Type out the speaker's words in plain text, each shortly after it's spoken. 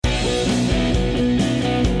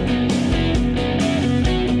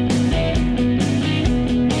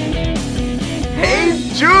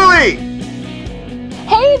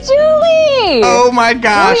Joey! Oh my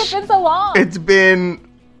gosh. Joey, it's been so long. It's been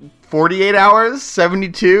 48 hours?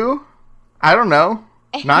 72? I don't know.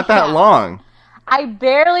 Not that long. I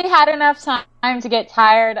barely had enough time to get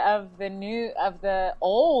tired of the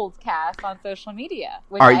old cast on social media,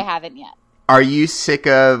 which I haven't yet. Are you sick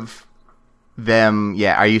of them?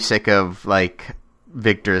 Yeah, are you sick of, like,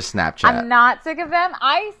 Victor's Snapchat? I'm not sick of them.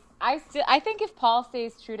 I think if Paul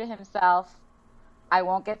stays true to himself, I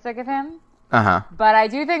won't get sick of him. Uh-huh. But I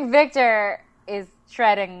do think Victor is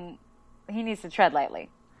treading. He needs to tread lightly.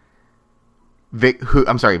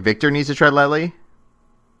 I'm sorry, Victor needs to tread lightly?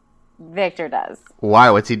 Victor does. Why?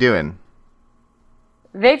 What's he doing?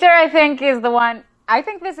 Victor, I think, is the one. I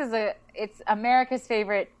think this is it's America's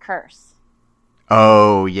favorite curse.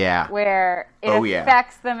 Oh, yeah. Where it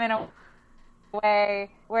affects them in a way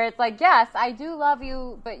where it's like, yes, I do love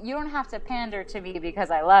you, but you don't have to pander to me because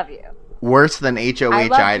I love you. Worse than HOH-itis. I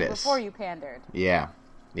loved you before you pandered. Yeah.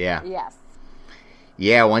 Yes.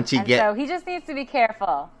 Yeah, once you so he just needs to be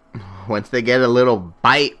careful. Once they get a little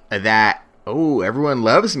bite of that, oh, everyone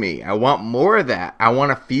loves me. I want more of that. I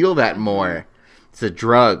want to feel that more. It's a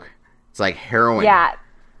drug. It's like heroin. Yeah.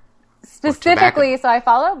 Specifically, so I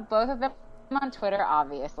follow both of them on Twitter,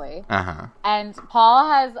 obviously. Uh-huh. And Paul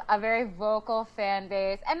has a very vocal fan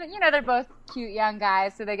base. And, they're both cute young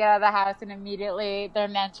guys, so they get out of the house and immediately their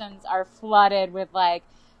mentions are flooded with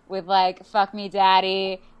fuck me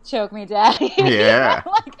daddy, choke me daddy. Yeah.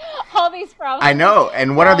 Like, all these problems. I know.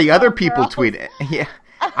 And what are the other people tweeting? Yeah.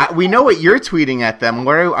 We know what you're tweeting at them.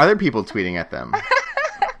 What are other people tweeting at them?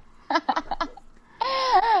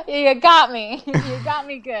 You got me. You got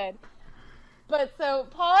me good. But so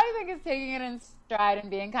Paul, I think, is taking it in stride and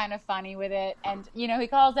being kind of funny with it. And, he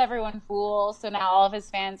calls everyone fools. So now all of his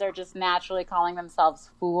fans are just naturally calling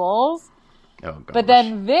themselves fools. Oh, gosh. But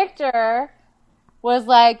then Victor was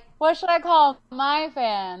like, what should I call my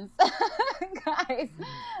fans? Guys,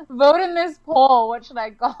 vote in this poll. What should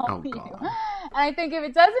I call you? God. And I think if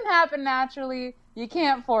it doesn't happen naturally, you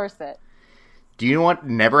can't force it. Do you know what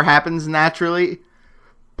never happens naturally?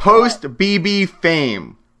 Post-BB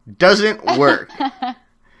fame. Doesn't work.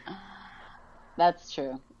 That's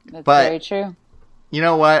true. That's but, very true. You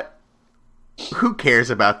know what? Who cares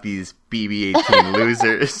about these BB-18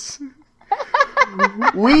 losers?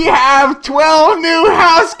 We have 12 new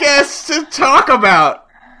house guests to talk about.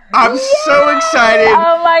 I'm so excited.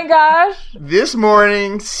 Oh my gosh. This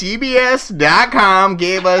morning, CBS.com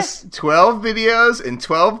gave us 12 videos and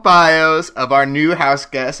 12 bios of our new house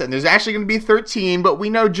guests. And there's actually going to be 13, but we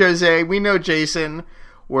know Jose, we know Jason.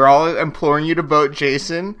 We're all imploring you to vote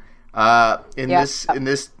Jason in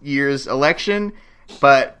this year's election.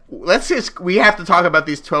 But we have to talk about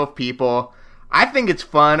these 12 people. I think it's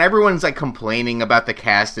fun. Everyone's like complaining about the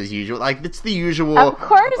cast as usual. Like, it's the usual. Of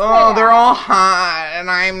course. They're all hot and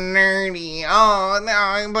I'm nerdy. Oh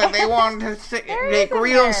no, but they want to say like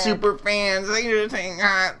real super fans. They just ain't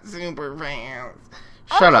hot super fans.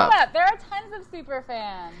 Shut up. There are tons of super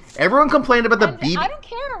fans. Everyone complained about the BB. I don't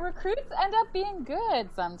care. Recruits end up being good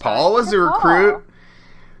sometimes. Paul was a recruit.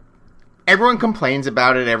 Everyone complains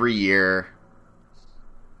about it every year.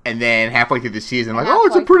 And then halfway through the season,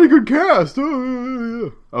 it's a pretty good cast.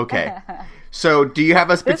 Okay. So, do you have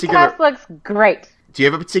a particular? This cast looks great. Do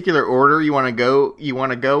you have a particular order you want to go? You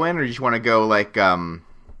want to go in, or you just want to go like I don't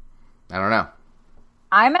know.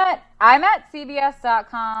 I'm at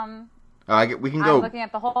CBS.com. We can go. I'm looking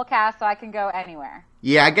at the whole cast, so I can go anywhere.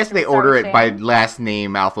 Yeah, I guess they order it by last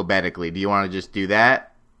name alphabetically. Do you want to just do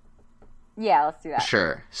that? Yeah, let's do that.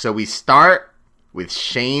 Sure. So we start with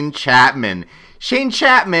Shane Chapman. Shane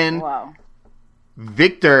Chapman. Whoa.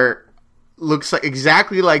 Victor looks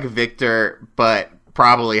exactly like Victor, but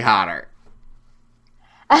probably hotter.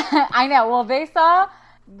 I know. Well, they saw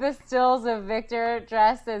the stills of Victor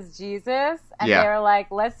dressed as Jesus, and they were like,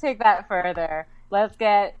 let's take that further. Let's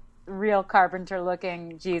get real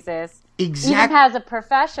carpenter-looking Jesus. Exactly. Even has a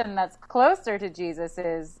profession that's closer to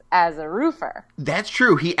Jesus's as a roofer. That's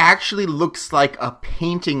true. He actually looks like a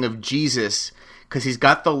painting of Jesus because he's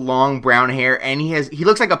got the long brown hair, and he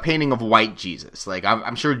looks like a painting of white Jesus. Like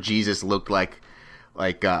I'm sure Jesus looked like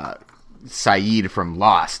Saeed from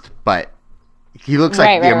Lost, but he looks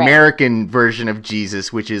like the American version of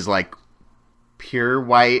Jesus, which is like pure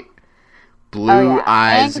white, blue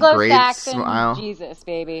eyes, great smile. Jesus,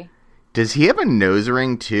 baby. Does he have a nose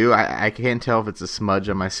ring too? I can't tell if it's a smudge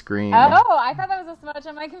on my screen. Oh, I thought that was a smudge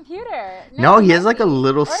on my computer. No, he has like a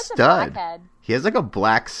little stud. He has like a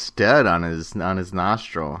black stud on his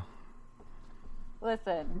nostril.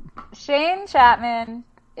 Listen, Shane Chapman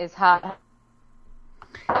is hot.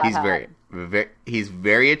 He's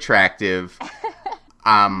very attractive.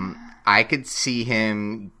 I could see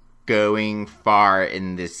him going far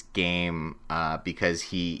in this game because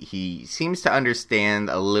he seems to understand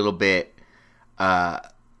a little bit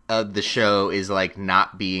of the show is like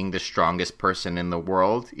not being the strongest person in the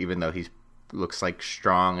world, even though he looks like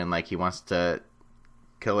strong and like he wants to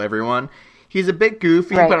kill everyone. He's a bit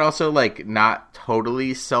goofy, right. but also like not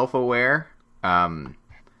totally self-aware.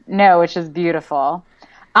 No, which is beautiful.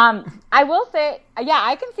 I will say, yeah,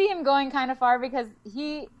 I can see him going kind of far because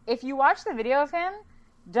if you watch the video of him,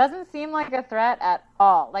 doesn't seem like a threat at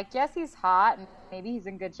all. Like, yes, he's hot and maybe he's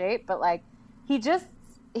in good shape, but like,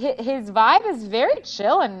 his vibe is very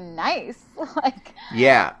chill and nice. Like,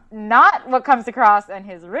 yeah, not what comes across in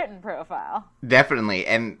his written profile. Definitely.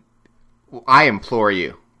 And I implore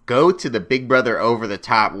you, go to the Big Brother Over the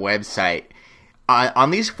Top website.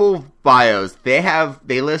 On these full bios,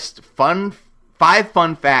 they list 5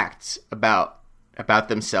 fun facts about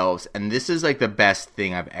themselves, and this is like the best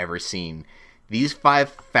thing I've ever seen. These 5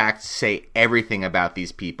 facts say everything about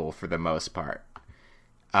these people for the most part.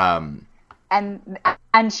 And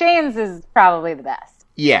Shane's is probably the best.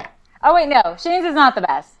 Yeah. Oh wait, no, Shane's is not the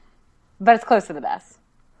best, but it's close to the best.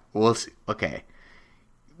 We'll see. Okay.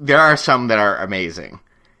 There are some that are amazing.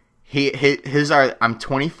 His are, I'm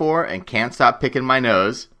 24 and can't stop picking my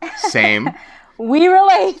nose. Same. We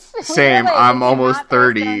relate. Same. I'm almost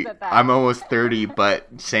 30. I'm almost 30,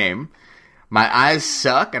 but same. My eyes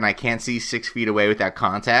suck and I can't see 6 feet away without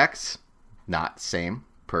contacts. Not same.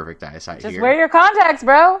 Perfect eyesight Just here. wear your contacts,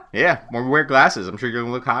 bro. Yeah, or wear glasses. I'm sure you're going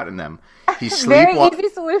to look hot in them. Very easy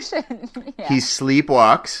solution. Yeah. He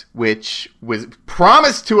sleepwalks, which was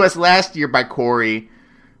promised to us last year by Corey,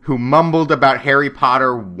 who mumbled about Harry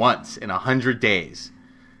Potter once in 100 days.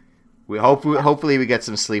 Hopefully we get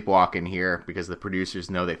some sleepwalking here because the producers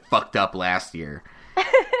know they fucked up last year.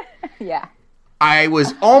 Yeah. I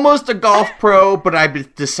was almost a golf pro, but I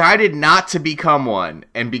decided not to become one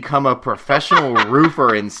and become a professional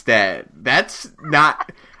roofer instead. That's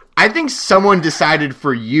not... I think someone decided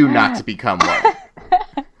for you not to become one.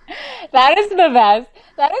 That is the best.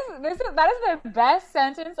 That is the best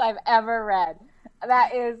sentence I've ever read.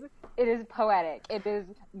 It is poetic. It is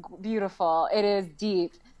beautiful. It is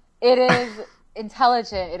deep. It is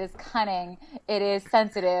intelligent. It is cunning. It is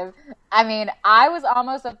sensitive. I mean, I was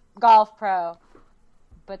almost a golf pro,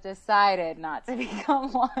 but decided not to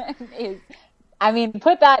become one.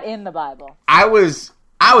 Put that in the Bible. I was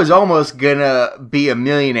almost gonna be a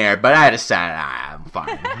millionaire, but I decided I'm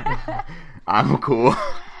fine. I'm cool.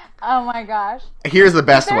 Oh my gosh. Here's the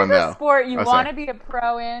best one, though. There's a sport you want to be a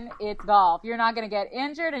pro in, it's golf. You're not going to get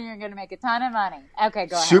injured and you're going to make a ton of money. Okay,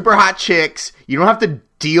 go ahead. Super hot chicks. You don't have to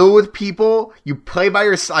deal with people. You play by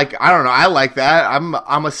yourself. Like, I don't know. I like that.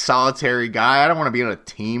 I'm a solitary guy. I don't want to be on a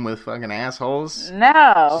team with fucking assholes.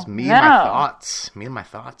 No. Just me and my thoughts. Me and my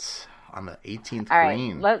thoughts on the 18th All right,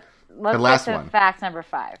 green. let's get to fact number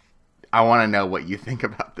 5. I want to know what you think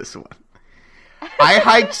about this one. I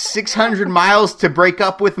hiked 600 miles to break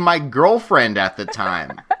up with my girlfriend at the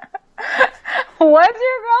time. What's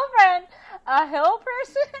your girlfriend? A hill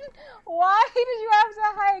person? Why did you have to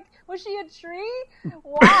hike? Was she a tree?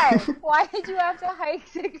 Why? Why did you have to hike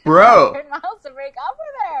 600 miles to break up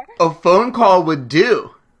with her? A phone call would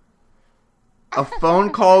do. A phone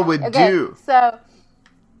call would do. So,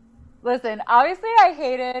 listen, obviously I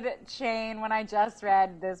hated Shane when I just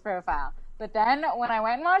read this profile. But then when I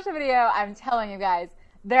went and watched the video, I'm telling you guys,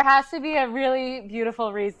 there has to be a really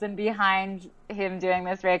beautiful reason behind him doing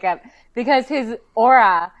this breakup. Because his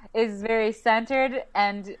aura is very centered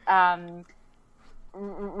and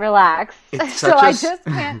relaxed. So I just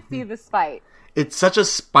can't see the spite. It's such a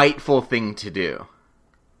spiteful thing to do.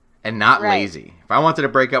 And not lazy. If I wanted to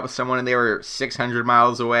break up with someone and they were 600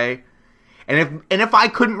 miles away, and if I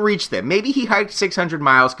couldn't reach them, maybe he hiked 600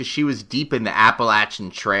 miles because she was deep in the Appalachian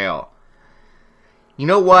Trail. You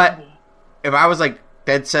know what? If I was like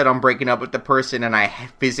dead set on breaking up with the person and I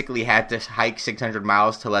physically had to hike 600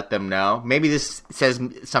 miles to let them know, maybe this says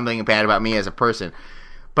something bad about me as a person,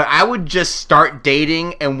 but I would just start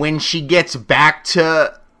dating, and when she gets back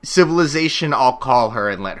to civilization, I'll call her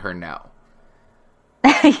and let her know.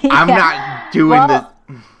 Yeah. I'm not doing this.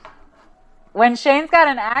 When Shane's got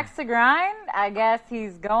an axe to grind, I guess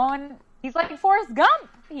he's like Forrest Gump.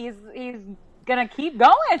 He's gonna keep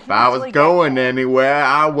going. If I was going anywhere,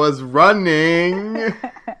 I was running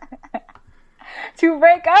to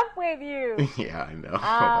break up with you. Yeah, I know.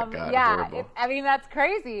 Oh my god, yeah, that's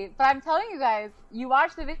crazy. But I'm telling you guys, you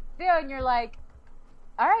watch the video and you're like,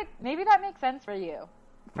 all right, maybe that makes sense for you.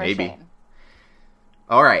 Maybe. Shane.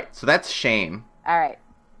 All right, so that's Shane. All right.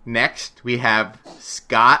 Next, we have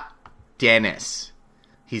Scott Dennis.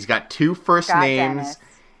 He's got 2 first names. Dennis.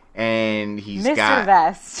 and he's Mr. got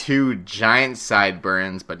Vest. 2 giant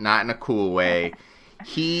sideburns, but not in a cool way.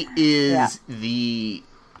 He is he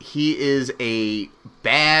is a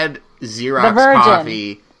bad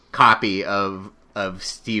Xerox copy of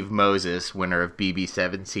Steve Moses, winner of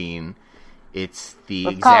BB17. It's the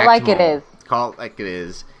Let's exact call it like mold. it is. Call it like it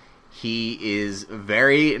is. He is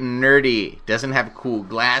very nerdy. Doesn't have cool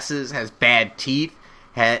glasses. Has bad teeth.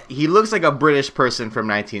 He looks like a British person from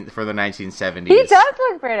the 1970s. He does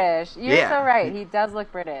look British. You're Yeah. so right. He does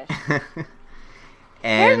look British.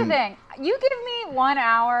 And Here's the thing. You give me 1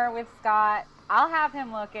 hour with Scott, I'll have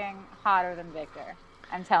him looking hotter than Victor.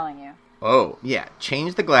 I'm telling you. oh yeah,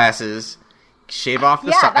 change the glasses, shave off the.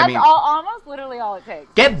 Yeah, that's I mean, almost literally all it takes.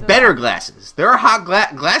 get Just better that. glasses. There are hot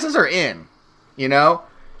glasses are in. You know.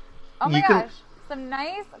 Oh my You can- gosh. Some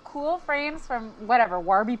nice, cool frames from whatever,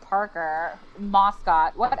 Warby Parker,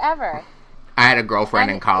 Moscott, whatever. I had a girlfriend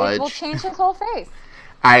And in college. It will change his whole face.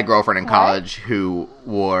 I had a girlfriend in What? college who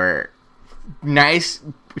wore nice,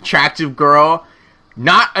 attractive girl,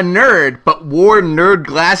 not a nerd, but wore nerd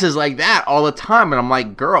glasses like that all the time. And I'm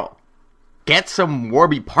like, girl, get some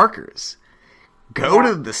Warby Parkers. Go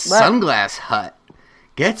to the Sunglass Hut.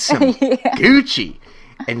 Get some Gucci.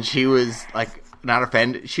 And she was like, not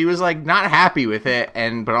offended. She was like, not happy with it.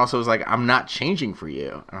 But also was like, I'm not changing for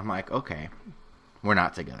you. And I'm like, okay, we're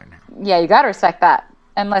not together now. Yeah, you gotta respect that.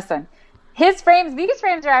 And listen, these frames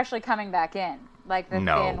are actually coming back in. Like the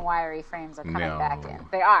No. thin, wiry frames are coming No. back in.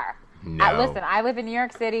 They are. No. Listen, I live in New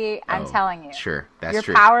York City. I'm Oh, telling you. Sure, that's You're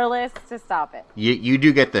true. powerless to stop it. You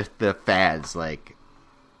do get the fads like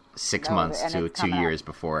 6 No, months and to it's 2 coming years up.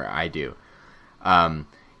 before I do.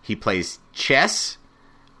 He plays chess.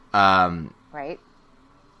 Right?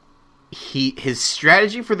 His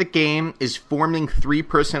strategy for the game is forming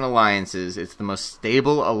 3-person alliances. It's the most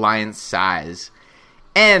stable alliance size.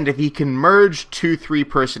 And if he can merge 2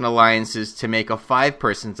 3-person alliances to make a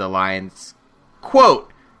 5-person alliance,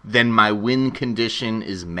 quote, then my win condition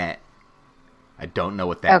is met. I don't know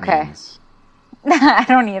what that Okay. means. I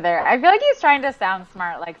don't either. I feel like he's trying to sound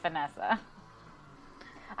smart like Vanessa.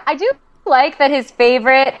 I do like that his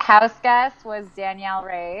favorite house guest was Danielle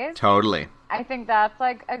Reyes. Totally. I think that's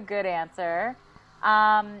like a good answer.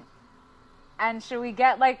 And should we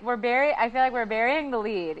get I feel like we're burying the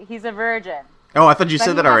lead. He's a virgin. Oh, I thought you But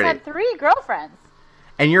said he that has already. had 3 girlfriends.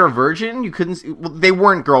 And you're a virgin? You couldn't... Well, they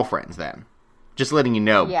weren't girlfriends then. Just letting you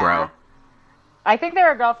know, Yeah. bro. I think they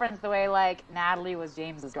were girlfriends the way like Natalie was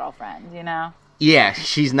James's girlfriend, you know? Yeah,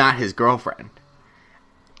 she's not his girlfriend.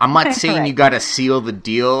 I'm not saying Right. you gotta seal the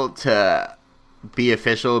deal to be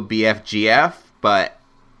official BFGF, but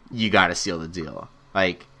you gotta seal the deal.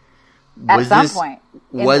 Like, At some point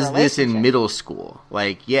in the was this in relationship. middle school?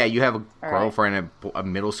 Like, yeah, you have a Right. girlfriend, a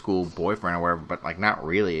middle school boyfriend or whatever, but like, not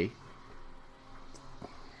really.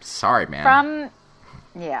 Sorry, man.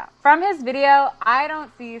 From his video, I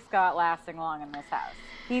don't see Scott lasting long in this house.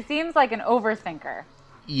 He seems like an overthinker.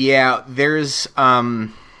 Yeah, there's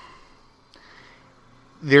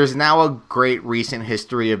now a great recent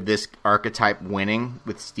history of this archetype winning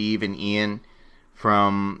with Steve and Ian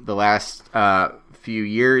from the last few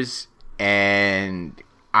years, and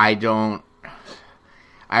I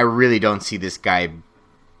really don't see this guy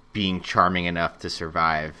being charming enough to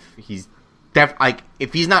survive. He's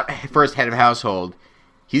if he's not first head of household,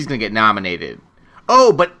 he's gonna get nominated.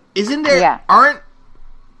 Oh, but isn't there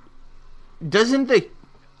doesn't the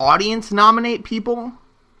audience nominate people?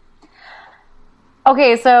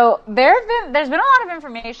 Okay, so there's been a lot of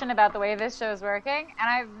information about the way this show is working, and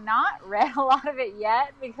I've not read a lot of it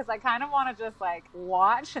yet because I kind of want to just like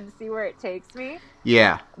watch and see where it takes me.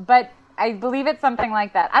 Yeah. But I believe it's something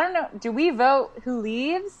like that. I don't know. Do we vote who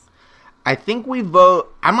leaves? I think we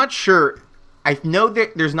vote. I'm not sure. I know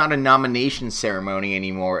that there's not a nomination ceremony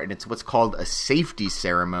anymore, and it's what's called a safety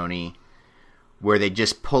ceremony, where they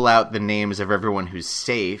just pull out the names of everyone who's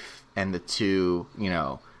safe, and the two,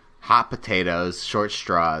 hot potatoes, short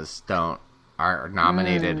straws, are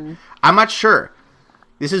nominated. I'm not sure.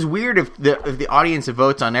 This is weird if the audience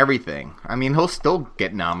votes on everything. I mean, he'll still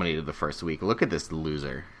get nominated the first week. Look at this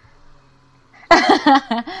loser.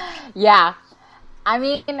 Yeah. I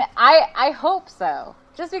mean, I hope so.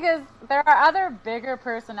 Just because there are other bigger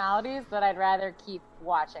personalities that I'd rather keep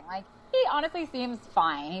watching. Like, he honestly seems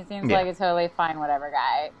fine. He seems like a totally fine whatever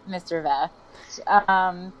guy, Mr.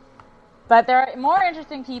 Veth. But there are more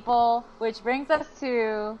interesting people, which brings us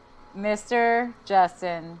to Mr.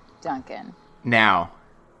 Justin Duncan. Now,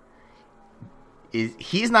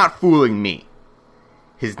 he's not fooling me.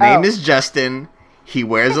 His name is Justin. He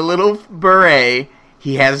wears a little beret.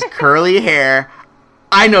 He has curly hair.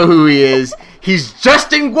 I know who he is. He's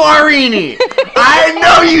Justin Guarini. I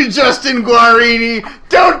know you, Justin Guarini.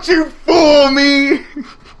 Don't you fool me.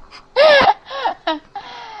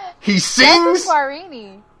 He sings. Justin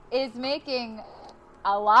Guarini is making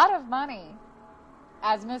a lot of money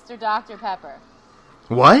as Mr. Dr. Pepper.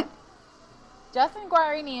 What? Justin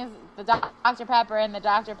Guarini is the Dr. Pepper in the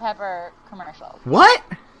Dr. Pepper commercials. What?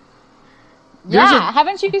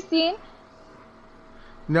 Haven't you seen?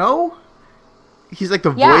 No? He's like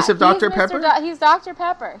the voice of Dr. Pepper? He's Dr.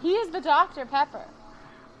 Pepper. He is the Dr. Pepper.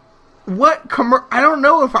 What? I don't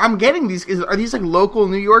know if I'm getting these. Are these like local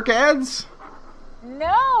New York ads?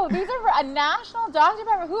 No, these are for a national Dr.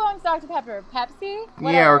 Pepper. Who owns Dr. Pepper? Pepsi?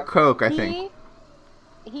 Whatever. Yeah, or Coke, I think.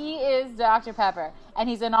 He is Dr. Pepper. And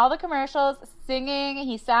he's in all the commercials singing.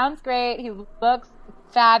 He sounds great. He looks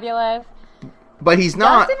fabulous. But he's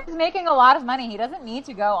not. Justin is making a lot of money. He doesn't need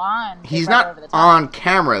to go on. He's not on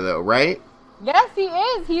camera, though, right? Yes, he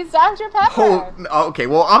is. He's Dr. Pepper. Oh, okay,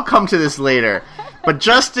 well, I'll come to this later. But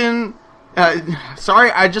Justin,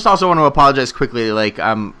 sorry, I just also want to apologize quickly. Like,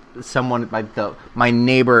 someone, like my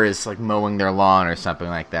neighbor is like mowing their lawn or something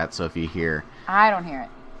like that. So if you hear, I don't hear it.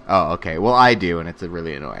 Oh, okay. Well, I do, and it's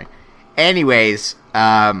really annoying. Anyways,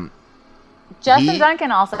 Justin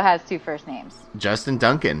Duncan also has 2 first names. Justin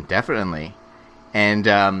Duncan, definitely,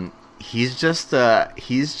 and he's just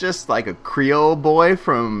like a Creole boy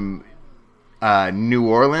from New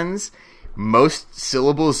Orleans. Most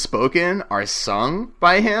syllables spoken are sung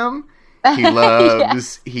by him. He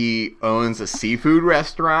loves. He owns a seafood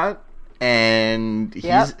restaurant, and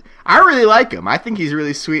I really like him. I think he's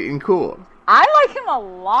really sweet and cool. I like him a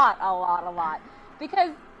lot.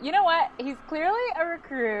 Because, you know what? He's clearly a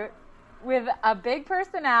recruit with a big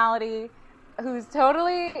personality who's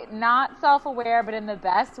totally not self-aware, but in the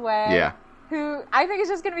best way. Yeah. Who I think is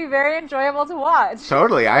just going to be very enjoyable to watch.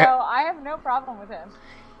 Totally. So I have no problem with him.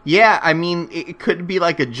 Yeah, I mean, it could be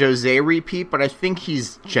like a Jose repeat, but I think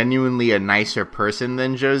he's genuinely a nicer person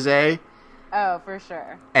than Jose. Oh, for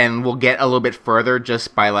sure. And we'll get a little bit further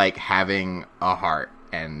just by, like, having a heart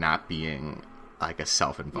and not being, like, a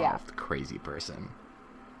self-involved crazy person.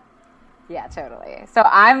 Yeah, totally. So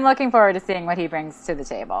I'm looking forward to seeing what he brings to the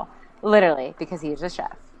table. Literally, because he's a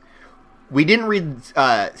chef. We didn't read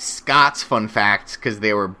Scott's fun facts because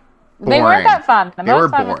they were boring. They weren't that fun. They were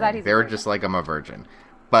boring. They were just like, I'm a virgin.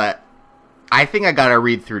 But I think I gotta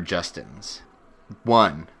read through Justin's.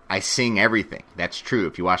 1, I sing everything. That's true.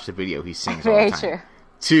 If you watch the video, he sings all the time. Very true.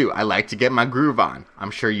 2, I like to get my groove on. I'm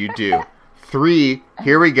sure you do. 3,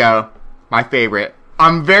 here we go. My favorite.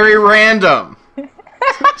 I'm very random.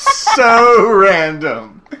 So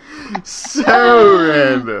random. So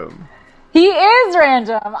random. He is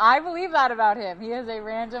random. I believe that about him. He is a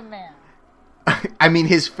random man. I mean,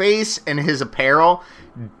 his face and his apparel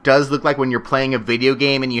does look like when you're playing a video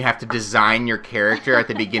game and you have to design your character at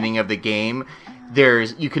the beginning of the game.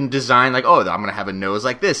 You can design like, oh, I'm going to have a nose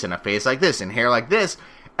like this and a face like this and hair like this.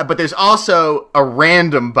 But there's also a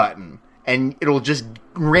random button, and it'll just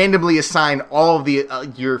randomly assign all of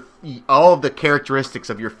the characteristics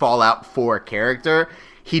of your Fallout 4 character.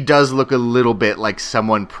 He does look a little bit like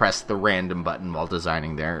someone pressed the random button while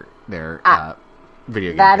designing their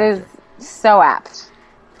video game. That character. Is so apt.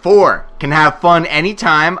 4, can have fun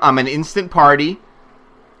anytime. I'm an instant party.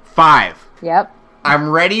 5, yep. I'm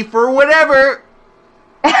ready for whatever.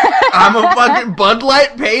 I'm a fucking Bud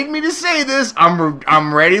Light paid me to say this.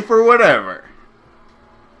 I'm ready for whatever.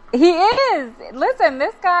 He is. Listen,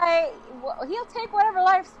 this guy, he'll take whatever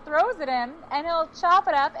life throws at him, and he'll chop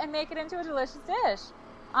it up and make it into a delicious dish.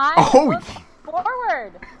 I look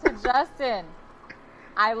forward to Justin.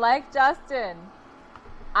 I like Justin.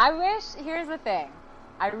 Here's the thing.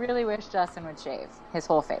 I really wish Justin would shave his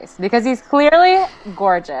whole face, because he's clearly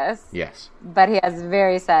gorgeous. Yes. But he has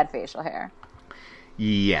very sad facial hair.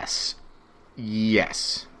 Yes.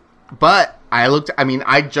 But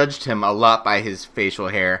I judged him a lot by his facial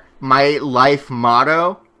hair. My life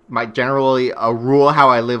motto, generally a rule how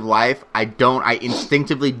I live life, I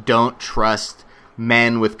instinctively don't trust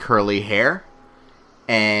men with curly hair,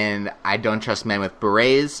 and I don't trust men with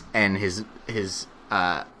berets, and his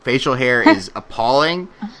facial hair is appalling.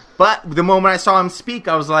 But the moment I saw him speak,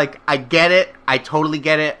 I was like, I get it. I totally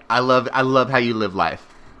get it. I love how you live life.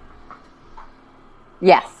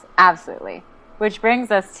 Yes, absolutely. Which brings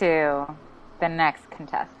us to the next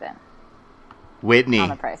contestant. Whitney. On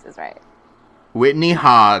The Price is Right. Whitney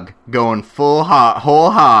Hogg going whole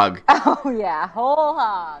hog. Oh yeah, whole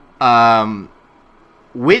hog.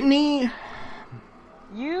 Whitney.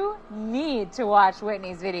 You need to watch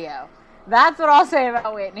Whitney's video. That's what I'll say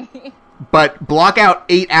about Whitney. But block out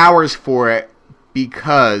 8 hours for it,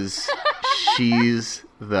 because she's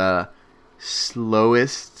the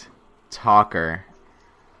slowest talker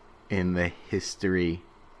in the history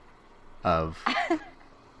of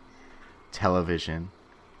television,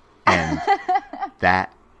 and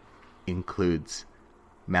that includes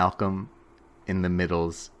Malcolm in the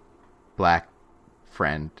Middle's black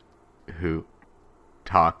friend who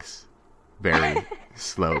talks very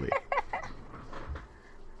slowly.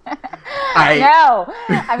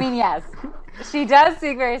 Yes, she does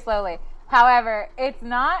speak very slowly. However, it's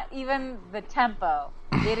not even the tempo;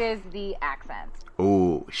 it is the accent.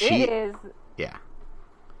 Oh, it is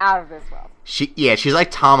out of this world. She's like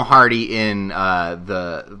Tom Hardy in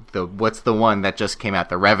the what's the one that just came out,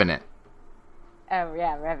 The Revenant. Oh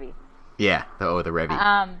yeah, Revy. Yeah, the Revy.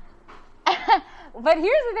 But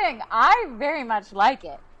here's the thing: I very much like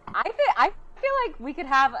it. I feel like we could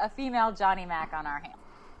have a female Johnny Mac on our hands.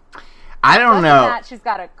 I don't know. That, she's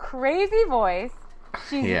got a crazy voice.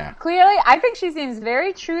 She's clearly, I think she seems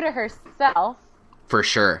very true to herself. For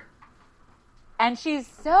sure. And she's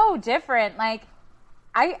so different. Like,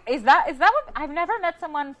 is that what I've never met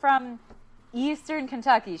someone from Eastern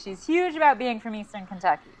Kentucky. She's huge about being from Eastern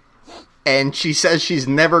Kentucky. And she says she's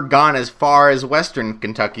never gone as far as Western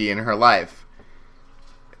Kentucky in her life.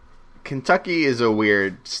 Kentucky is a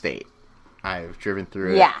weird state. I've driven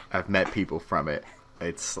through it. Yeah. I've met people from it.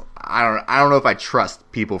 I don't know if I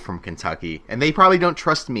trust people from Kentucky, and they probably don't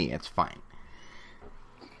trust me. It's fine.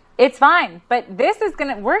 It's fine, but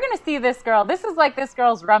we're gonna see this girl. This is like this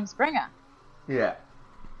girl's Rumspringa. Yeah.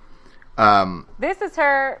 This is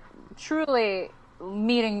her truly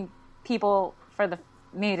meeting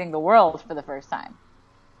the world for the first time.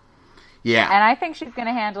 Yeah. And I think she's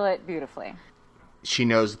gonna handle it beautifully. She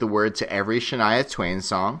knows the word to every Shania Twain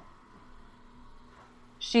song.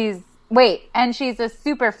 And she's a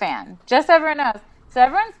super fan. Just so everyone knows. So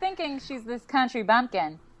everyone's thinking she's this country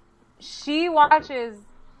bumpkin. She watches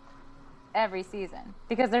every season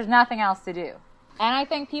because there's nothing else to do. And I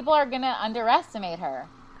think people are going to underestimate her.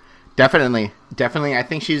 Definitely. I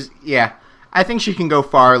think I think she can go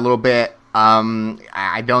far a little bit.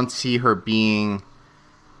 I don't see her being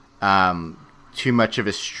too much of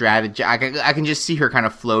a strategy. I can just see her kind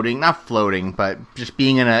of not floating, but just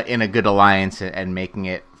being in a good alliance and making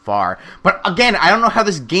it far. But again, I don't know how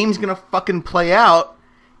this game's gonna fucking play out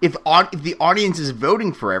if the audience is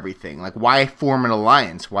voting for everything. Like, why form an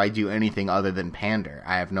alliance? Why do anything other than pander?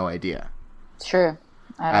 I have no idea. True.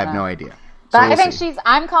 I have no idea. But I think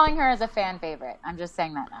I'm calling her as a fan favorite. I'm just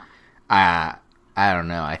saying that now. I don't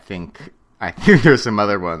know. I think there's some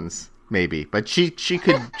other ones maybe, but she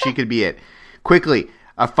could be it. Quickly,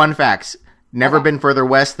 fun facts. Never been further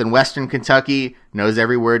west than Western Kentucky. Knows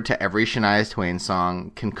every word to every Shania Twain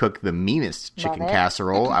song. Can cook the meanest chicken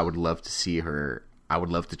casserole. I would love to see her. I would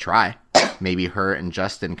love to try. Maybe her and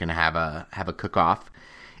Justin can have a cook-off.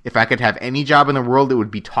 If I could have any job in the world, it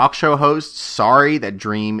would be talk show host. Sorry, that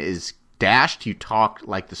dream is dashed. You talk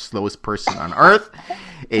like the slowest person on earth.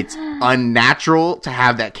 It's unnatural to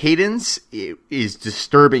have that cadence. It is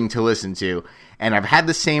disturbing to listen to. And I've had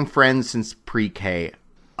the same friends since pre-K.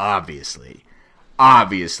 Obviously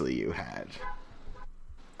you had.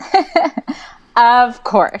 Of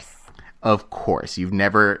course. You've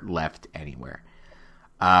never left anywhere.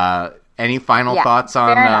 Any final thoughts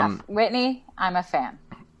on Whitney? I'm a fan.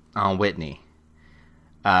 On Whitney.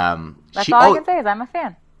 That's all I can say is I'm a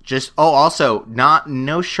fan. Also,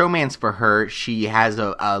 no showmance for her. She has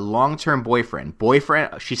a long-term boyfriend.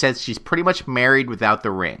 She says she's pretty much married without the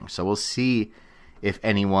ring. So we'll see if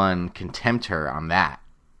anyone can tempt her on that.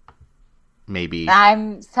 Maybe.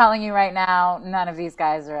 I'm telling you right now, none of these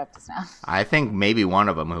guys are up to snuff. I think maybe one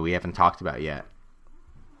of them who we haven't talked about yet.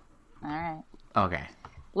 All right. Okay.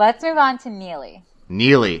 Let's move on to Neely.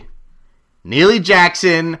 Neely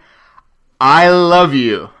Jackson, I love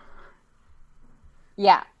you.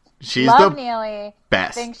 Yeah. She's love the Neely.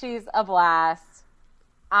 best. Think she's a blast.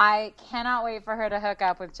 I cannot wait for her to hook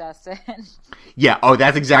up with Justin. Yeah. Oh,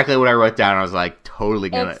 that's exactly what I wrote down. I was like, totally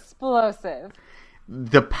gonna. Explosive.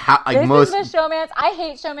 This is the showmance. I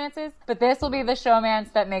hate showmances, but this will be the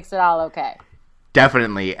showmance that makes it all okay.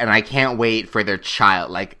 Definitely, and I can't wait for their child.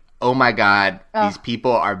 Like, oh my god, these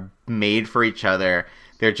people are made for each other.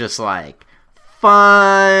 They're just like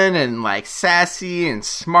fun and like sassy and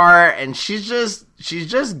smart, and she's just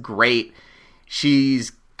great.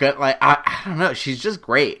 She's got like I don't know, she's just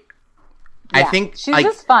great. Yeah, I think she's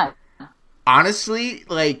just fun. Honestly,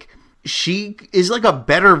 like. She is like a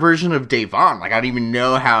better version of Devon. Like, I don't even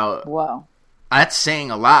know how. Whoa. That's saying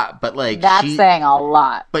a lot, but like. That's saying a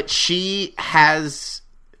lot. But she has.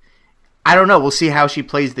 I don't know. We'll see how she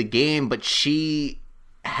plays the game, but she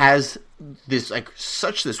has this, like,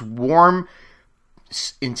 this warm,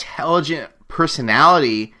 intelligent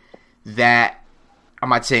personality that I'm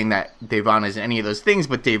not saying that Devon is any of those things,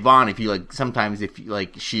 but Devon, sometimes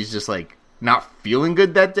she's just like not feeling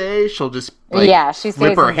good that day, she'll just she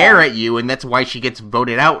flip her hair at you, and that's why she gets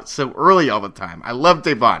voted out so early all the time. I love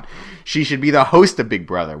Devon. She should be the host of Big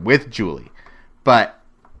Brother with Julie, but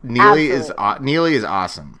Neely is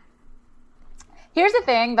awesome. Here's the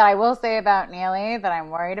thing that I will say about Neely that I'm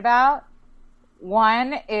worried about.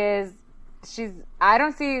 One is I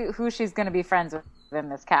don't see who she's going to be friends with in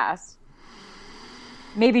this cast.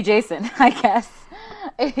 Maybe Jason, I guess.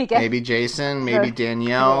 Maybe Jason, maybe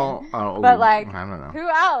Danielle. Oh, but I don't know. Who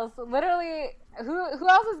else? Literally, who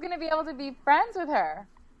else is going to be able to be friends with her?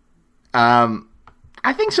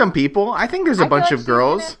 I think some people. I think there's a bunch of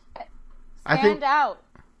girls. Stand out.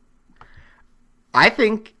 I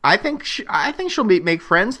think she'll make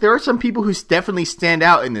friends. There are some people who definitely stand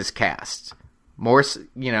out in this cast. More,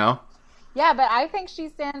 Yeah, but I think she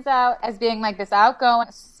stands out as being like this outgoing,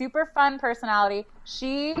 super fun personality.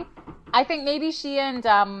 I think maybe she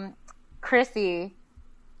and Chrissy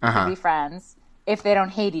could be friends if they don't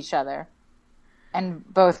hate each other and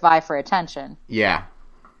both vie for attention. Yeah.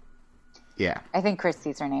 I think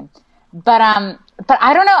Chrissy's her name. But I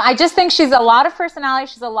don't know. I just think she's a lot of personality.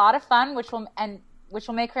 She's a lot of fun, which will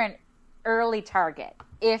make her an early target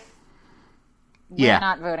if we're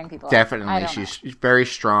not voting people. Definitely, she's very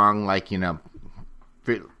strong.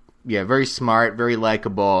 Very smart, very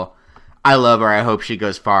likable. I love her. I hope she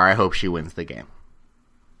goes far. I hope she wins the game.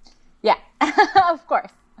 Yeah, of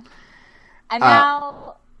course. And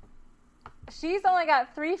now she's only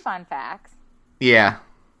got 3 fun facts. Yeah.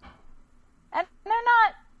 And they're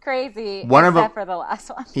not crazy, except for the last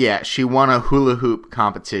one. Yeah, she won a hula hoop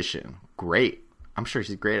competition. Great. I'm sure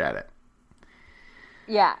she's great at it.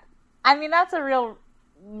 Yeah. I mean, that's a real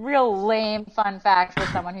lame fun fact for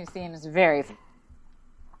someone who seems very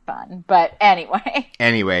fun. But anyway.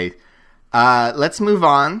 Let's move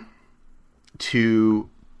on to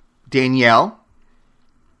Danielle.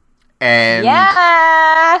 And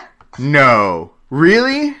yeah! No.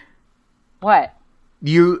 Really? What?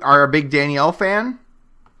 You are a big Danielle fan?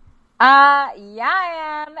 Yeah,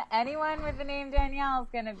 I am. Anyone with the name Danielle is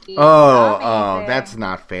going to be amazing. That's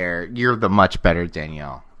not fair. You're the much better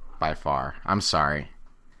Danielle, by far. I'm sorry.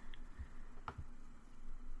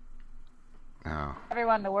 Oh.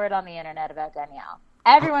 Everyone, the word on the internet about Danielle.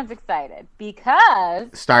 Everyone's excited because...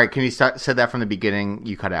 Sorry, can you say that from the beginning?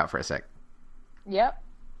 You cut out for a sec. Yep.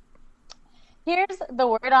 Here's the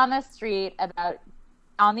word on the street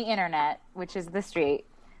on the internet, which is the street,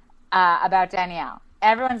 about Danielle.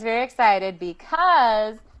 Everyone's very excited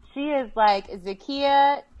because she is like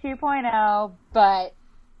Zakiya 2.0, but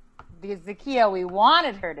the Zakiya we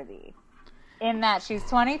wanted her to be. In that she's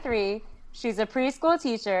 23, she's a preschool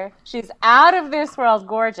teacher, she's out of this world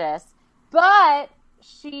gorgeous, but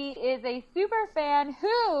she is a super fan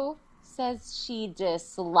who says she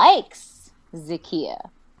dislikes Zakiya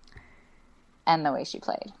and the way she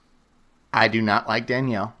played. I do not like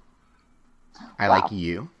Danielle. I like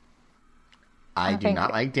you. I do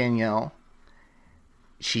not like Danielle.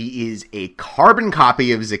 She is a carbon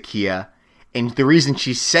copy of Zakiya, and the reason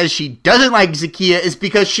she says she doesn't like Zakiya is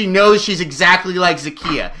because she knows she's exactly like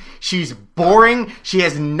Zakiya. She's boring. She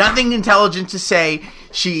has nothing intelligent to say.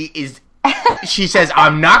 She says,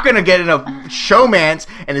 I'm not going to get in a showmance,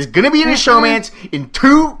 and is going to be in a showmance in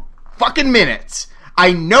 2 fucking minutes.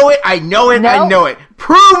 I know it.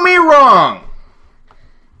 Prove me wrong.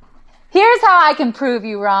 Here's how I can prove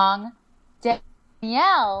you wrong.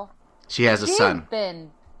 Danielle. She has a son. She's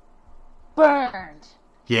been burned.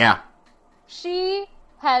 Yeah. She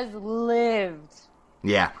has lived.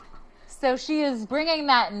 Yeah. So she is bringing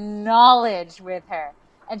that knowledge with her.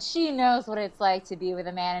 And she knows what it's like to be with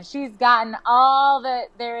a man. And she's gotten all that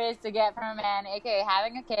there is to get from a man, a.k.a.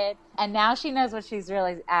 having a kid. And now she knows what she's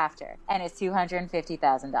really after. And it's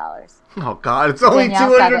 $250,000. Oh, God. It's only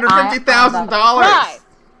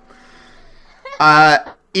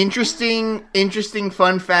 $250,000. Interesting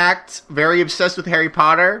fun fact. Very obsessed with Harry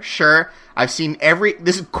Potter. Sure. I've seen every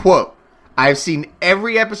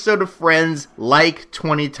episode of Friends like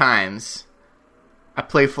 20 times. I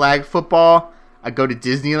play flag football. I go to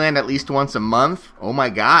Disneyland at least once a month. Oh my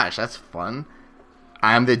gosh, that's fun.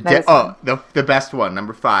 I am the best one,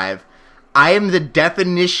 number 5. I am the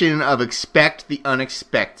definition of expect the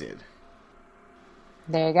unexpected.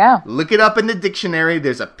 There you go. Look it up in the dictionary.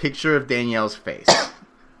 There's a picture of Danielle's face.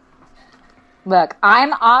 Look,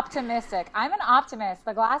 I'm optimistic. I'm an optimist.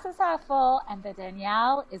 The glass is half full, and the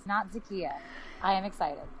Danielle is not Zakiya. I am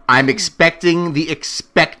excited. I'm expecting the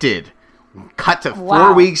expected. Cut to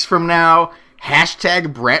 4 weeks from now.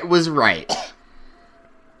 # Brett was right.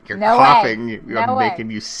 You're No coughing. way. I'm No way.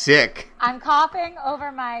 making you sick. I'm coughing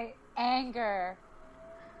over my anger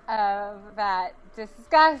of that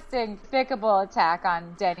disgusting, despicable attack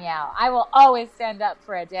on Danielle. I will always stand up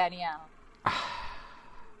for a Danielle.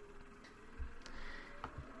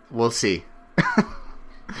 We'll see.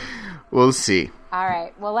 We'll see. All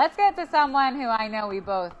right. Well, let's get to someone who I know we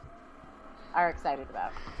both are excited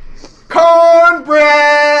about.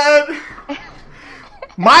 Cornbread!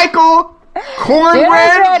 Michael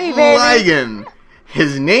Cornbread Ready, baby. Ligon.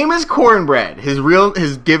 His name is Cornbread. His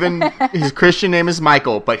Christian name is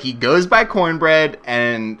Michael, but he goes by Cornbread,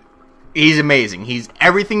 and he's amazing. He's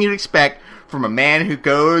everything you'd expect from a man who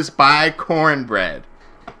goes by Cornbread.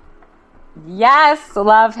 Yes,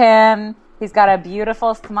 love him. He's got a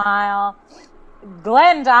beautiful smile.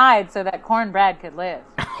 Glenn died so that Cornbread could live.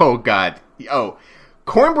 Oh, God. Oh,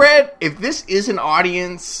 Cornbread, if this is an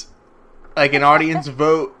audience, like an audience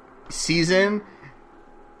vote season,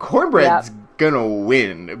 Cornbread's gonna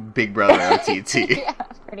win Big Brother OTT. Yeah,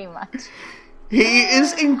 pretty much. He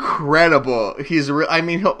is incredible. He's I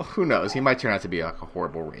mean, who knows? He might turn out to be like a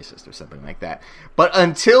horrible racist or something like that. But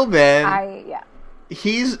until then,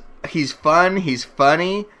 he's fun. He's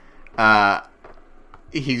funny.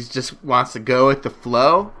 He just wants to go with the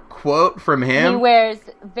flow. Quote from him. He wears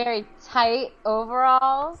very tight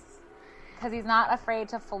overalls because he's not afraid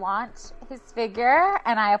to flaunt his figure,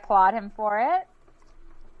 and I applaud him for it.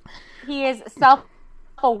 He is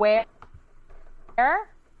self-aware.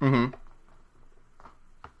 Mm-hmm.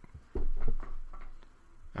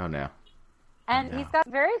 Oh, no. And he's got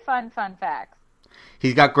very fun facts.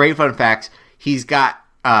 He's got great fun facts. He has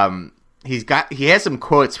some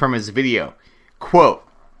quotes from his video. Quote,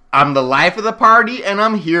 "I'm the life of the party and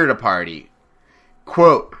I'm here to party."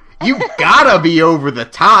 Quote, "You gotta be over the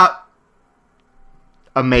top."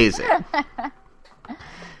 Amazing.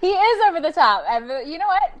 He is over the top. And you know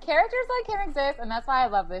what? Characters like him exist, and that's why I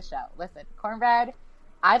love this show. Listen, Cornbread,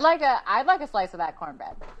 I'd like a slice of that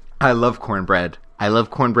cornbread. I love Cornbread. I love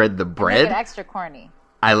Cornbread the bread. Make it extra corny.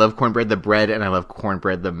 I love Cornbread the bread, and I love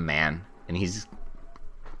Cornbread the man. And he's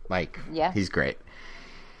he's great.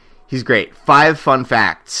 He's great. 5 fun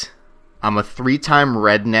facts. I'm a 3-time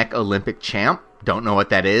redneck Olympic champ. Don't know what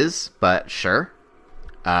that is, but sure.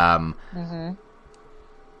 I'm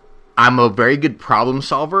a very good problem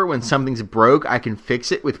solver. When something's broke, I can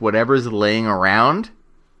fix it with whatever's laying around.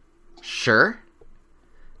 Sure.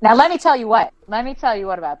 Now let me tell you what.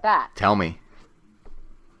 About that. Tell me.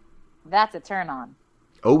 That's a turn on.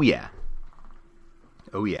 Oh, yeah.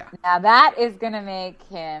 Oh, yeah. Now that is going to make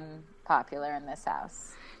him popular in this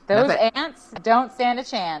house. Those ants don't stand a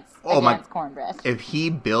chance against Cornbread. If he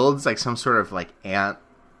builds like some sort of like ant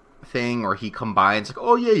thing, or he combines like,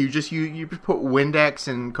 oh yeah, you put Windex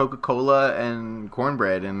and Coca-Cola and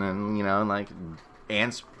Cornbread, and then like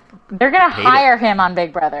ants. They're gonna hire him on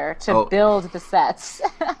Big Brother to build the sets.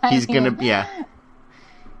 He's gonna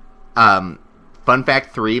Fun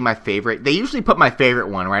fact 3, my favorite. They usually put my favorite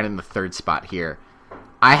one right in the 3rd spot here.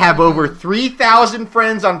 I have over 3,000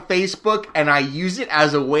 friends on Facebook, and I use it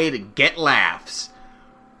as a way to get laughs.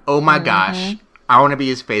 Oh my gosh. I want to be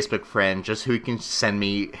his Facebook friend just so he can send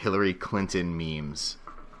me Hillary Clinton memes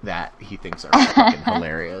that he thinks are fucking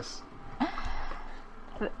hilarious.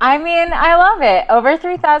 I mean, I love it. Over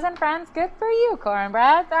 3,000 friends. Good for you,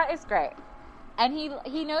 Cornbread. That is great. And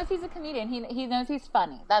he knows he's a comedian. He knows he's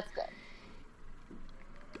funny. That's good.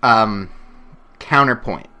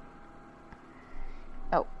 Counterpoint.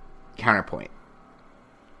 Oh. Counterpoint.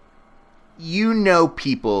 You know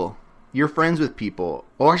people. You're friends with people.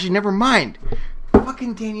 Oh, actually, never mind.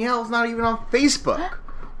 Fucking Danielle's not even on Facebook.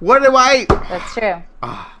 What do I... That's true.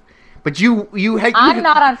 But I'm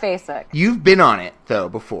not on Facebook. You've been on it, though,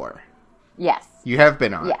 before. Yes. You have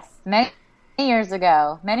been on it. Yes. Many years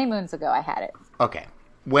ago, many moons ago, I had it. Okay.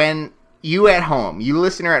 When you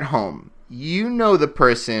listener at home, you know the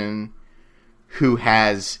person who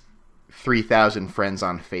has 3,000 friends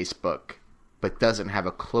on Facebook, but doesn't have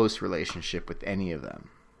a close relationship with any of them.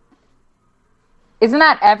 Isn't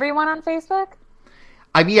that everyone on Facebook?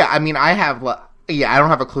 I don't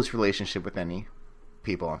have a close relationship with any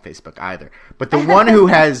people on Facebook either. But the one who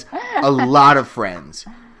has a lot of friends,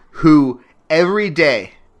 who every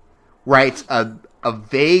day writes a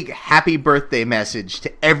vague happy birthday message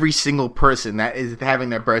to every single person that is having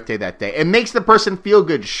their birthday that day. It makes the person feel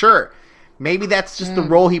good, sure. Maybe that's just the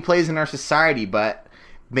role he plays in our society, but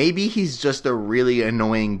maybe he's just a really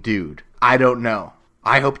annoying dude. I don't know.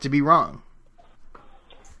 I hope to be wrong.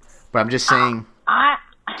 But I'm just saying...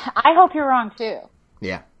 I hope you're wrong, too.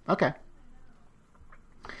 Yeah, okay.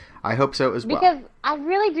 I hope so as well. Because I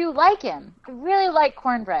really do like him. I really like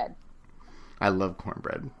Cornbread. I love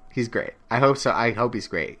Cornbread. He's great. I hope so. I hope he's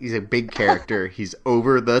great. He's a big character. He's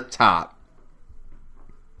over the top.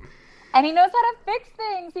 And he knows how to fix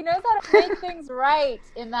things. He knows how to make things right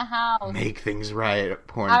in the house. Make things right,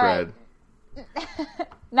 Cornbread. Right.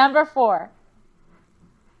 Number 4.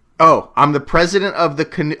 Oh, I'm the president of a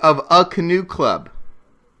canoe club.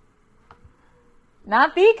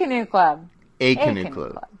 Not the canoe club. A canoe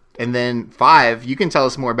club. And then 5, you can tell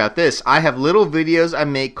us more about this. I have little videos I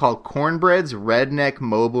make called Cornbread's Redneck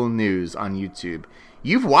Mobile News on YouTube.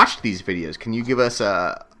 You've watched these videos. Can you give us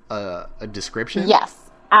a description?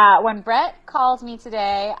 Yes. When Brett called me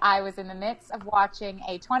today, I was in the midst of watching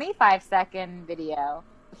a 25-second video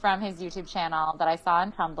from his YouTube channel that I saw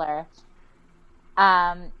on Tumblr.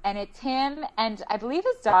 And it's him and I believe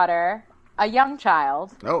his daughter, a young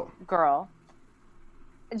child, girl,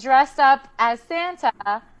 dressed up as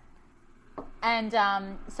Santa. And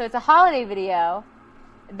so it's a holiday video.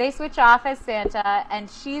 They switch off as Santa, and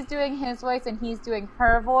she's doing his voice and he's doing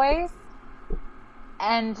her voice.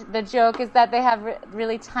 And the joke is that they have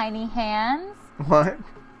really tiny hands. What? And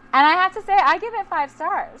I have to say, I give it 5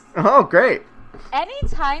 stars. Oh, great. Any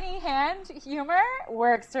tiny hand humor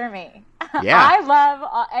works for me. Yeah. I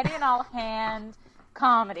love any and all hand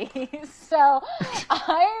comedies. So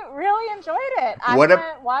I really enjoyed it. I'm going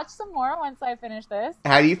to watch some more once I finish this.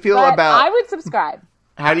 How do you feel about... I would subscribe.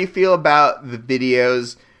 How do you feel about the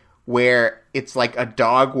videos where it's like a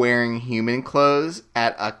dog wearing human clothes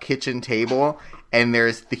at a kitchen table and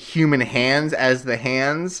there's the human hands as the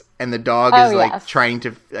hands and the dog is like trying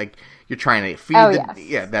to... like you're trying to feed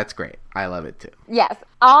Yeah, that's great. I love it too. Yes,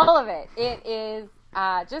 all of it. It is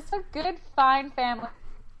just a good, fine family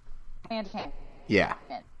entertainment. Yeah.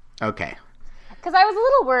 Okay. Because I was a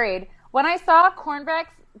little worried when I saw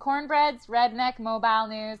Cornbread's Redneck Mobile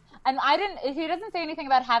News, and he doesn't say anything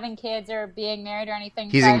about having kids or being married or anything.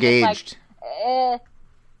 He's engaged. Oh,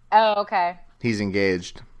 okay. He's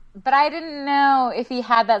engaged. But I didn't know if he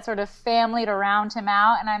had that sort of family to round him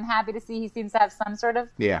out, and I'm happy to see he seems to have some sort of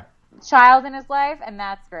child in his life, and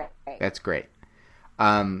that's great. That's great.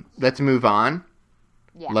 Let's move on.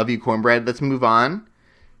 Yeah. Love you, Cornbread. Let's move on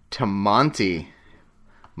to Monty.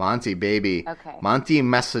 Monty, baby. Okay. Monty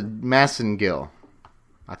Massengill.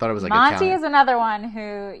 I thought it was like Monty Italian. is another one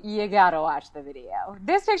who you gotta watch the video.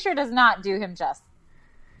 This picture does not do him justice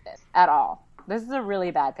at all. This is a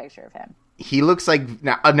really bad picture of him. He looks like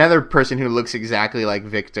another person who looks exactly like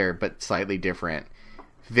Victor, but slightly different.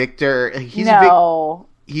 Victor, he's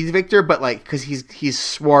Victor, but like because he's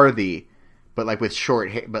swarthy, but like with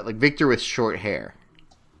short hair. But like Victor with short hair.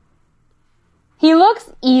 He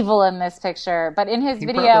looks evil in this picture, but in his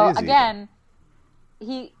video, again,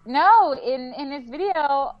 in his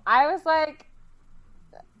video, I was like,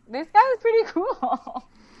 this guy is pretty cool.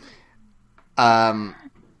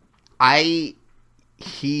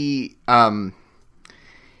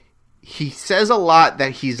 He says a lot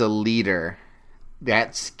that he's a leader.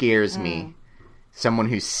 That scares me. Someone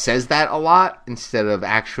who says that a lot instead of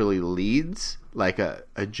actually leads, like a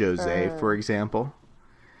Jose, for example.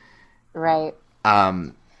 Right. Maybe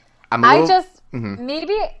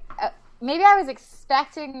I was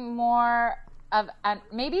expecting more of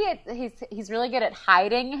he's really good at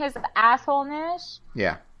hiding his assholeness.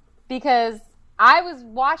 Yeah. Because I was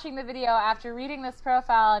watching the video after reading this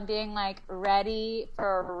profile and being like ready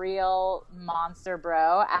for a real monster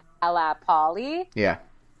bro a la Pauly. Yeah.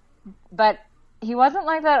 But he wasn't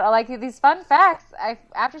like that. Like these fun facts.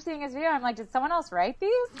 After seeing his video, I'm like, did someone else write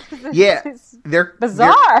these? They're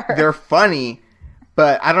bizarre. They're funny,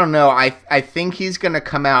 but I don't know. I think he's gonna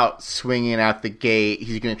come out swinging out the gate.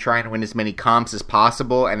 He's gonna try and win as many comps as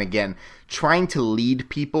possible. And again, trying to lead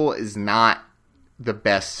people is not the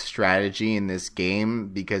best strategy in this game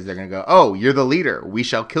because they're gonna go, "Oh, you're the leader. We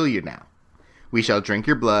shall kill you now. We shall drink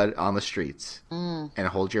your blood on the streets and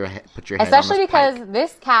put your head." Especially on because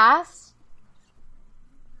this cast.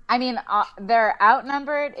 I mean, they're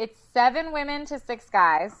outnumbered. It's 7 women to 6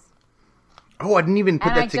 guys. Oh, I didn't even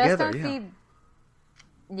put that together.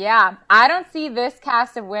 I don't see this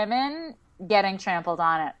cast of women getting trampled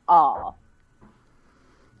on at all.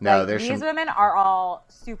 No, these women are all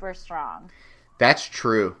super strong. That's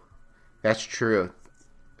true. So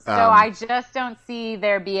I just don't see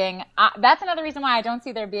there being. That's another reason why I don't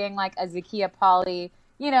see there being like a Zakiya Pauly,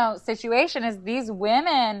 situation. Is these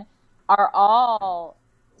women are all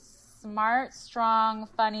smart, strong,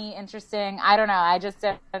 funny, interesting. I don't know. I just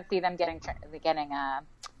don't see them getting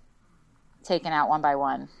taken out one by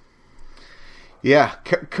one. Yeah.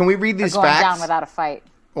 Can we read these or going facts? Down without a fight.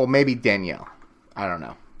 Well, maybe Danielle. I don't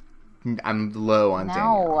know. I'm low on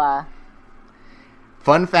Danielle.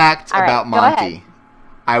 Fun fact about Monty.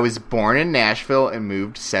 I was born in Nashville and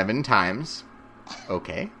moved 7 times.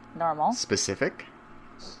 Okay. Normal. Specific.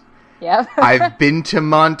 Yep. I've been to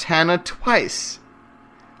Montana twice.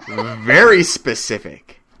 Very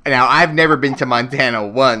specific. Now, I've never been to Montana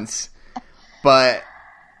once, but,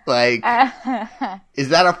 like, is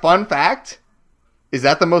that a fun fact? Is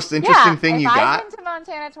that the most interesting thing you got? If I've been to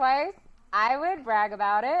Montana twice, I would brag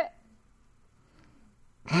about it.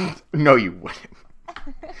 No, you wouldn't.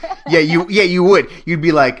 Yeah, you would. You'd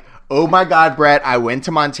be like, "Oh my God, Brett! I went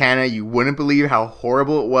to Montana. You wouldn't believe how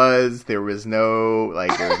horrible it was. There was no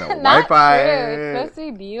Not Wi-Fi. True. It's supposed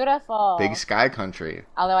to be beautiful. Big sky country.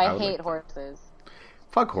 Although I hate horses.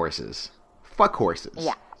 Fuck horses. Fuck horses.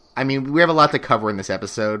 Yeah. I mean, we have a lot to cover in this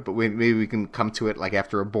episode, but maybe we can come to it like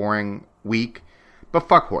after a boring week. But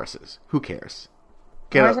fuck horses. Who cares?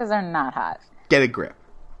 Horses are not hot. Get a grip.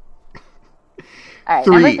 All right,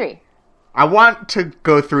 3. number 3. I want to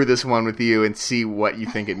go through this one with you and see what you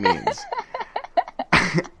think it means.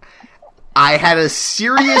 I had a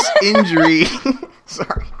serious injury.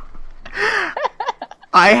 Sorry.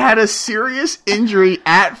 I had a serious injury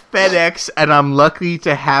at FedEx, and I'm lucky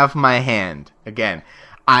to have my hand. Again,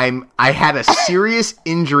 I had a serious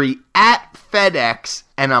injury at FedEx,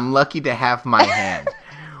 and I'm lucky to have my hand.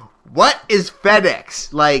 What is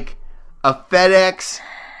FedEx? Like a FedEx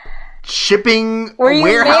shipping Where you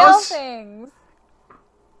warehouse mail things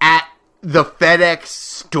at the FedEx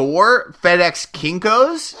store, FedEx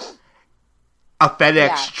Kinko's, a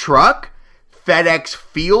FedEx truck, FedEx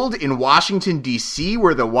Field in Washington, D.C.,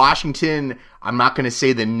 where the Washington, I'm not going to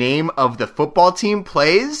say the name of the football team,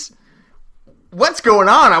 plays. What's going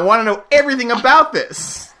on? I want to know everything about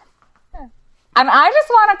this. And I just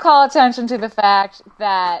want to call attention to the fact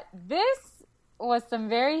that this was some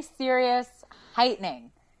very serious heightening.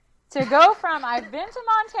 To go from I've been to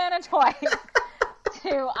Montana twice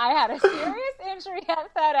to I had a serious injury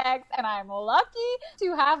at FedEx and I'm lucky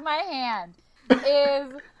to have my hand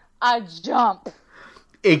is a jump.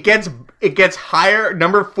 It gets higher.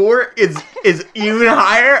 Number 4 is even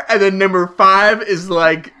higher, and then number 5 is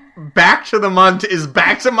like back to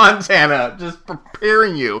Montana, just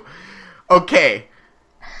preparing you. Okay.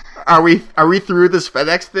 Are we through this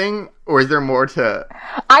FedEx thing, or is there more to?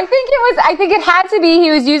 I think it had to be.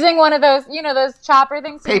 He was using one of those, those chopper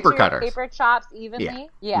things. Paper cutters. Paper chops evenly.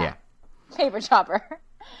 Yeah. Paper chopper.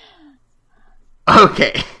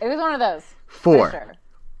 Okay. It was one of those. 4. For sure.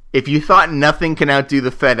 If you thought nothing can outdo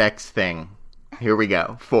the FedEx thing, here we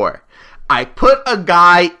go. 4. I put a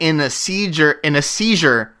guy in a seizure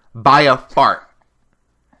by a fart.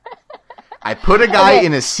 I put a guy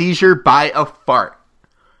in a seizure by a fart.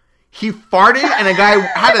 He farted and a guy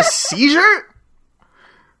had a seizure?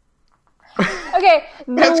 Okay,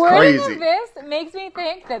 the wording crazy. of this makes me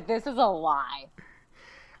think that this is a lie.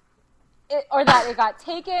 Or that it got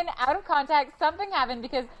taken out of context, something happened,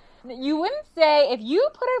 because you wouldn't say, if you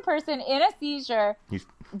put a person in a seizure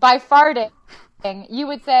by farting, you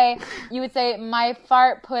would say, my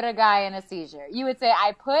fart put a guy in a seizure. You would say,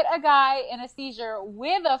 I put a guy in a seizure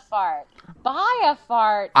with a fart. By a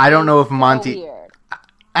fart. I don't know if Monty. So weird.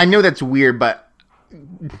 I know that's weird, but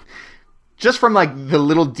just from like the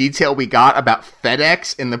little detail we got about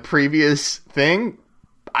FedEx in the previous thing,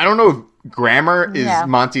 I don't know if grammar is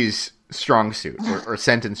Monty's strong suit or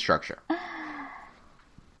sentence structure.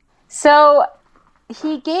 So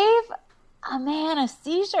he gave a man a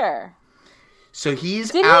seizure. So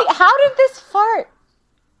he's How did this fart?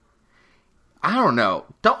 I don't know.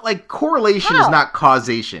 Correlation is not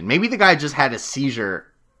causation. Maybe the guy just had a seizure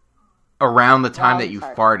around the time that you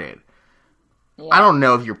farted. Yeah. I don't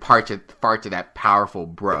know if your farts are that powerful,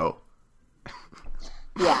 bro.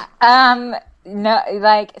 Yeah. No,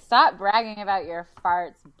 stop bragging about your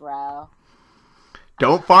farts, bro.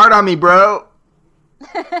 Don't fart on me, bro.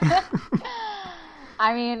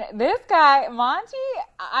 I mean, this guy, Monty,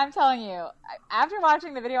 I'm telling you, after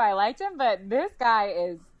watching the video, I liked him, but this guy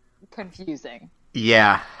is confusing.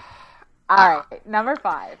 Yeah. All right, number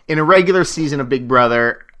 5. In a regular season of Big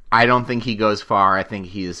Brother, I don't think he goes far. I think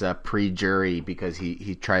he's a pre-jury because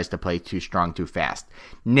he tries to play too strong too fast.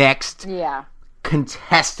 Next,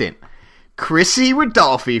 contestant, Chrissy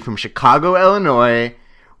Rodolfi from Chicago, Illinois.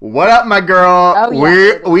 What up, my girl? Oh,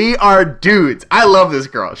 yeah, we are dudes. I love this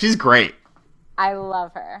girl. She's great. I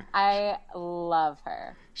love her.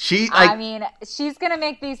 She's gonna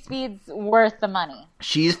make these feeds worth the money.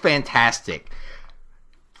 She's fantastic.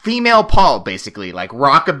 Female Paul, basically, like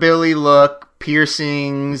rockabilly look,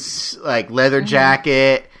 piercings, like leather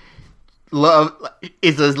jacket.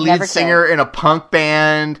 Is a lead singer in a punk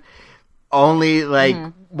band. Only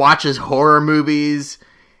watches horror movies.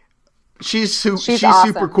 She's awesome.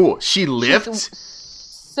 Super cool. She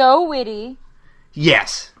lifts. so witty.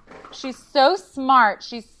 Yes. She's so smart.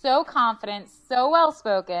 She's so confident, so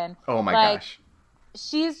well-spoken. Oh, my gosh.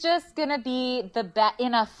 She's just going to be the best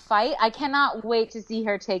in a fight. I cannot wait to see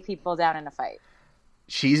her take people down in a fight.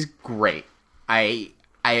 She's great. I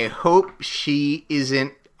hope she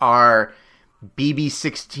isn't our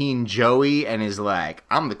BB16 Joey and is like,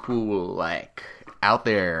 I'm the cool, like, out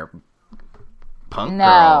there punk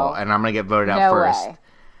girl, and I'm going to get voted out first. Way.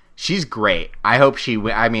 She's great. I hope she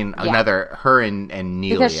another, her and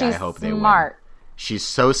Neely, because she's I hope they win. She's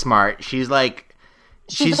so smart. She's like...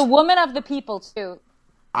 She's a woman of the people, too.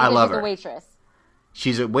 I love her. She's a waitress.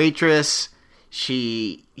 She's a waitress.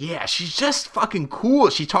 She's just fucking cool.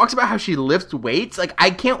 She talks about how she lifts weights. Like,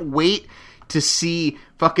 I can't wait to see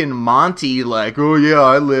fucking Monty like, oh yeah,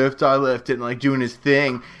 I lift, and like doing his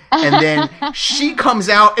thing. And then she comes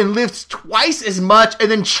out and lifts twice as much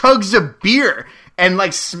and then chugs a beer and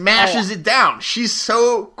like smashes it down. She's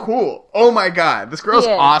so cool. Oh my God. This girl's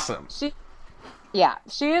awesome. She's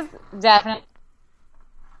definitely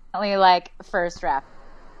like first draft.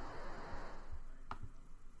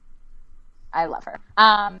 I love her.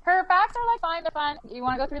 Her facts are like fine, they're fun. You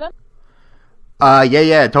want to go through them?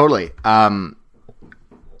 Yeah, totally.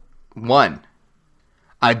 1.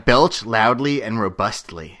 I belch loudly and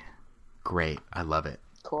robustly. Great. I love it.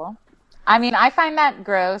 Cool. I mean, I find that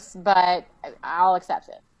gross, but I'll accept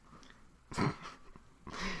it.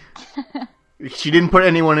 She didn't put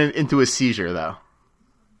anyone into a seizure, though.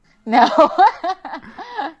 No.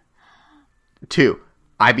 2.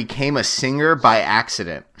 I became a singer by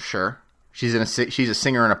accident. Sure. She's a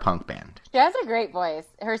singer in a punk band. She has a great voice.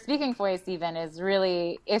 Her speaking voice even it's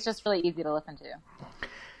just really easy to listen to.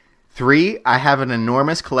 3, I have an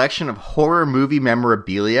enormous collection of horror movie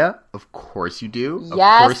memorabilia. Of course you do.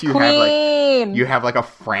 Yes, of course you queen. have like a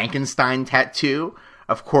Frankenstein tattoo.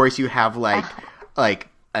 Of course you have like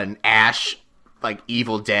an Ash like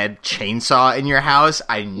Evil Dead chainsaw in your house.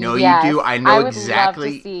 I know you do. I know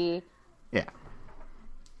exactly. Love to see. Yeah.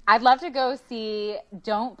 I'd love to go see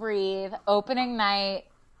Don't Breathe opening night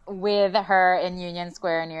with her in Union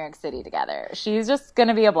Square in New York City together. She's just going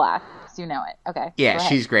to be a blast. You know it. Okay. Yeah,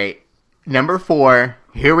 she's great. Number 4,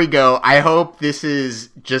 here we go. I hope this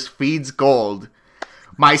just feeds gold.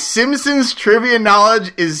 My Simpsons trivia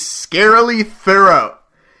knowledge is scarily thorough.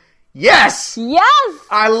 Yes! Yes!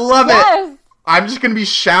 I love it! I'm just going to be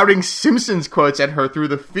shouting Simpsons quotes at her through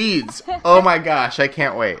the feeds. Oh my gosh, I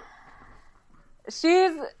can't wait.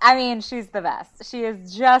 She's the best. She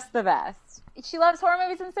is just the best. She loves horror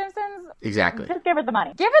movies and Simpsons. Exactly. Just give her the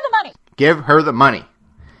money. Give her the money. Give her the money.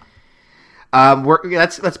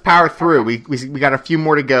 Let's power through. We got a few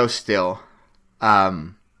more to go still.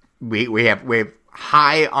 We have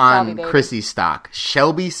high on Chrissy stock.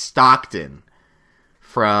 Shelby Stockton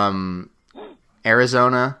from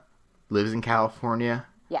Arizona, lives in California.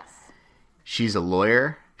 Yes. She's a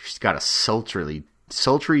lawyer. She's got a sultry,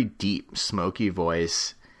 deep, smoky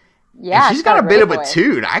voice. Yeah, and she's got a bit of a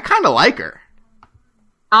toot. I kind of like her.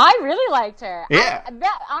 I really liked her. Yeah.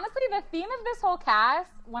 Honestly, the theme of this whole cast,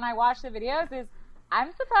 when I watch the videos, is I'm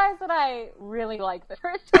surprised that I really like the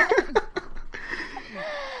person. Because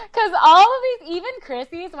all of these, even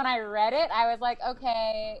Chrissy's, when I read it, I was like,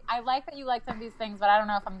 okay, I like that you like some of these things, but I don't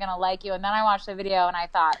know if I'm going to like you. And then I watched the video and I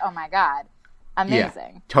thought, oh my God,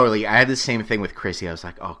 amazing. Yeah, totally. I had the same thing with Chrissy. I was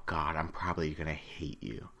like, oh God, I'm probably going to hate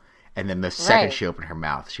you. And then the second she opened her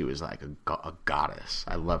mouth, she was like a goddess.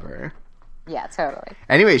 I love her. Yeah, totally.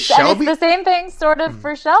 Anyway, Shelby... And it's the same thing sort of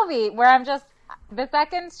for Shelby, where I'm just... The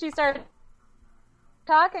second she started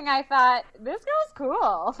talking, I thought, this girl's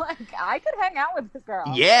cool. Like, I could hang out with this girl.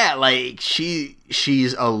 Yeah, like,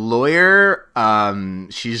 she's a lawyer.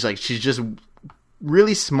 She's just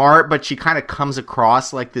really smart, but she kind of comes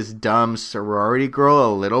across like this dumb sorority girl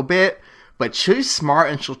a little bit. But she's smart,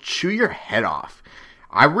 and she'll chew your head off.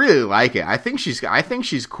 I really like it. I think she's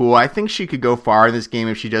cool. I think she could go far in this game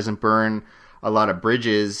if she doesn't burn a lot of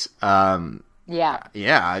bridges. Yeah.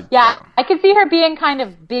 I could see her being kind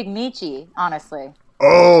of Big Meechy, honestly.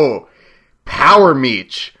 Oh, Power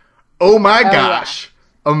Meech. Oh my gosh.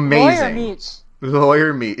 Yeah. Amazing.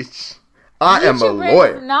 Lawyer Meech. I am a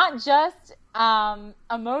lawyer. Not just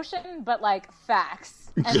emotion, but like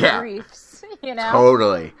facts and briefs, you know?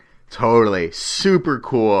 Totally. Super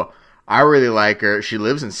cool. I really like her. She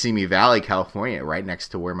lives in Simi Valley, California, right next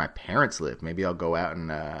to where my parents live. Maybe I'll go out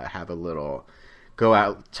and have a little,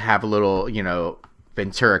 you know,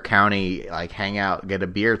 Ventura County, like hang out, get a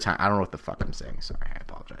beer time. I don't know what the fuck I'm saying. Sorry, I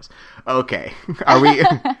apologize. Okay. Are we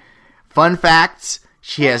fun facts?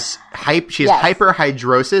 She has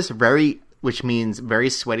hyperhidrosis, which means very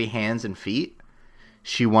sweaty hands and feet.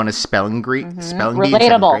 She won a spelling bee in seventh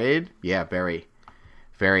Relatable. grade. Yeah, very,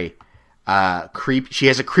 very creepy. She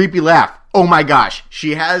has a creepy laugh. Oh my gosh,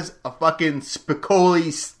 she has a fucking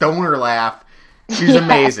Spicoli stoner laugh. She's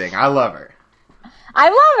amazing. I love her. I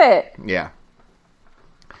love it. Yeah.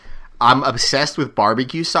 I'm obsessed with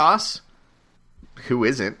barbecue sauce. Who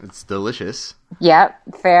isn't? It's delicious.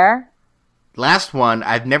 Yep, fair. Last one.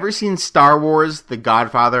 I've never seen Star Wars, The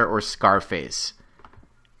Godfather, or Scarface.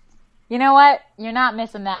 You know what? You're not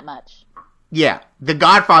missing that much. Yeah, The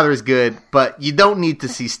Godfather is good, but you don't need to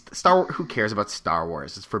see Star Wars. Who cares about Star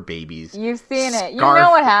Wars? It's for babies. You've seen it. You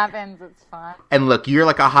know what happens. It's fun. And look, you're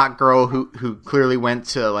like a hot girl who clearly went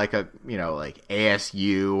to like a, you know, like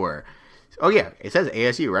ASU or, oh yeah, it says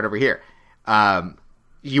ASU right over here.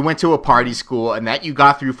 You went to a party school and that you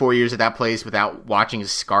got through 4 years at that place without watching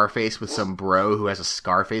Scarface with some bro who has a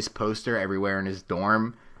Scarface poster everywhere in his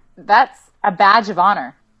dorm. That's a badge of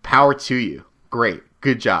honor. Power to you. Great.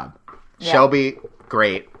 Good job. Yeah. Shelby,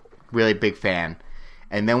 great. Really big fan.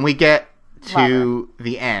 And then we get to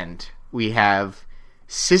the end. We have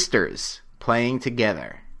sisters playing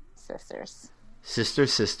together.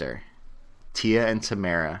 Sister. Tia and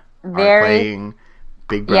Tamara are playing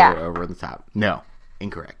Big Brother over the top. No,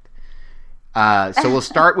 incorrect. So we'll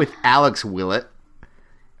start with Alex Willett.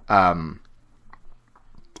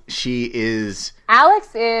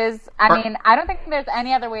 Alex is, I don't think there's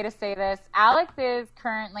any other way to say this. Alex is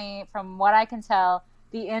currently, from what I can tell,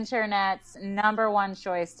 the internet's number one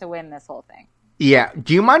choice to win this whole thing. Yeah.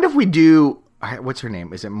 Do you mind if we do, what's her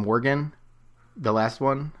name? Is it Morgan? The last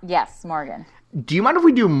one? Yes, Morgan. Do you mind if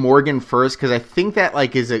we do Morgan first? Because I think that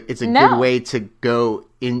it's a good way to go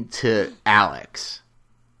into Alex.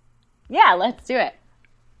 Yeah, let's do it.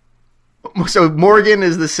 So Morgan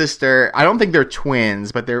is the sister. I don't think they're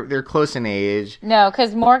twins, but they're close in age. No,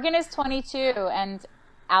 because Morgan is 22 and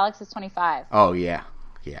Alex is 25. Oh, yeah.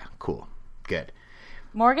 Yeah, cool. Good.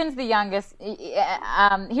 Morgan's the youngest.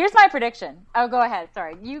 Here's my prediction. Oh, go ahead.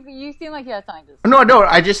 Sorry. You seem like you had something to say. No.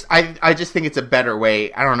 I just think it's a better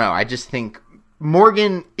way. I don't know. I just think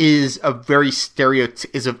Morgan is a very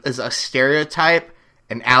is a stereotype,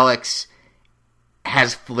 and Alex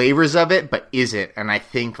has flavors of it, but isn't. And I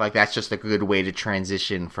think like that's just a good way to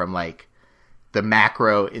transition from like the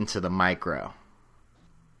macro into the micro.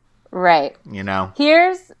 Right. You know?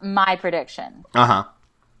 Here's my prediction. Uh-huh.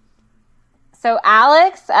 So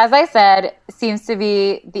Alex, as I said, seems to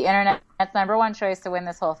be the internet's number one choice to win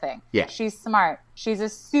this whole thing. Yeah. She's smart. She's a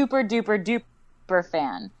super duper duper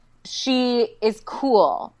fan. She is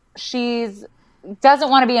cool. Doesn't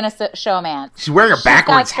want to be in a showman. She's wearing a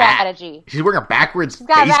backwards hat. She's wearing a backwards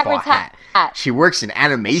baseball hat. She works in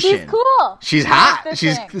animation. She's cool. She's hot.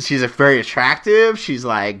 She's a very attractive. She's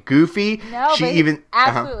like goofy. No,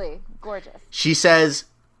 absolutely gorgeous. She says,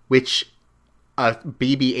 which a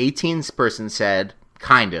BB18's person said,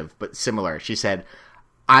 kind of, but similar. She said,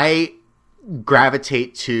 I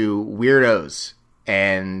gravitate to weirdos,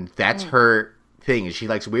 and that's her thing. Is she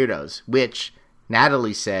likes weirdos, which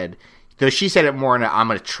Natalie said. Though she said it more in a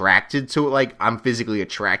I'm attracted to it, like I'm physically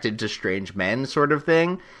attracted to strange men sort of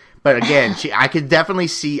thing. But again, I could definitely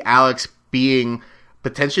see Alex being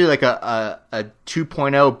potentially like a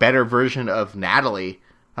 2.0 better version of Natalie,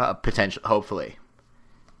 hopefully.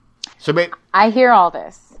 So I hear all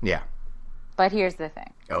this. Yeah. But here's the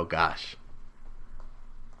thing. Oh gosh.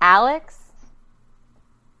 Alex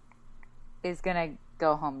is gonna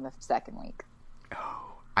go home the second week. Oh.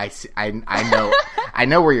 I see, I know I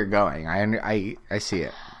know where you're going. I see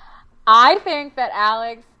it. I think that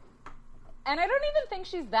Alex, and I don't even think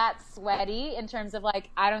she's that sweaty in terms of like,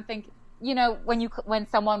 I don't think, you know, when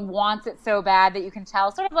someone wants it so bad that you can tell,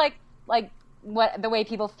 sort of like what the way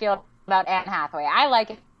people feel about Anne Hathaway. I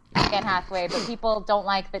like Anne Hathaway, but people don't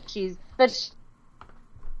like that she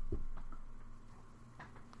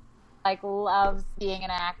like loves being an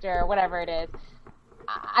actor or whatever it is.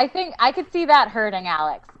 I think I could see that hurting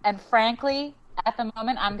Alex. And frankly, at the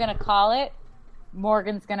moment, I'm going to call it.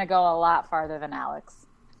 Morgan's going to go a lot farther than Alex.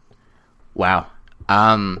 Wow.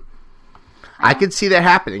 I could see that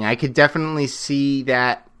happening. I could definitely see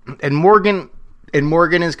that. And Morgan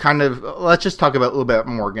is kind of, let's just talk about a little bit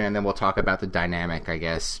about Morgan and then we'll talk about the dynamic, I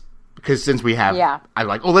guess. Because since we have, I'm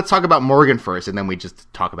like, let's talk about Morgan first and then we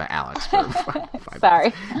just talk about Alex for five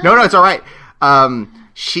Sorry. minutes. No, it's all right.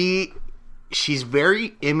 She's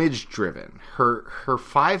very image driven. Her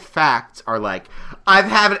 5 facts are like, I've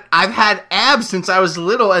had abs since I was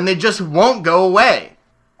little and they just won't go away.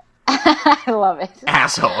 I love it.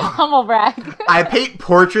 Asshole. Humble brag. I paint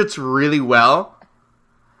portraits really well.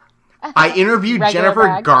 I interviewed Jennifer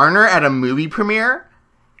brag. Garner at a movie premiere.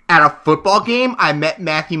 At a football game, I met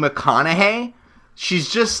Matthew McConaughey. She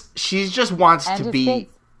just wants And to his be. face.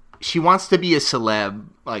 She wants to be a celeb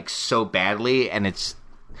like so badly, and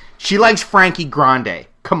she likes Frankie Grande.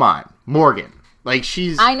 Come on, Morgan. Like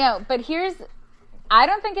she's. I know, but I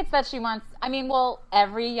don't think it's that she wants. I mean, well,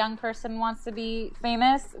 every young person wants to be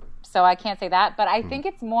famous, so I can't say that. But I think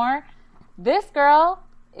it's more. This girl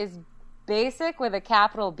is basic with a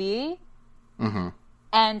capital B,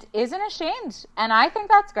 and isn't ashamed, and I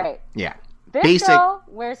think that's great. Yeah, This basic. girl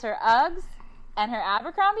wears her Uggs and her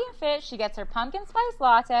Abercrombie & Fitch. She gets her pumpkin spice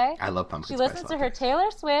latte. I love pumpkin She spice listens to lattes. her Taylor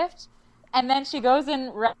Swift, and then she goes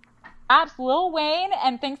and raps Lil Wayne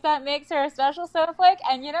and thinks that makes her a special snowflake.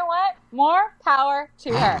 And you know what? More power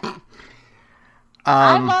to her.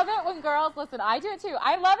 I love it when girls listen. I do it too.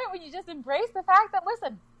 I love it when you just embrace the fact that,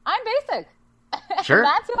 listen, I'm basic. Sure.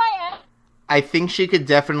 That's who I am. I think she could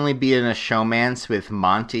definitely be in a showmance with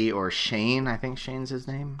Monty or Shane. I think Shane's his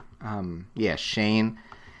name. Yeah, Shane.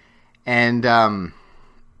 And,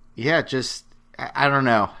 yeah, just, I don't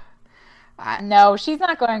know. No, she's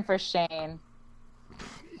not going for Shane.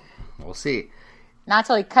 We'll see. Not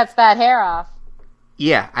till he cuts that hair off.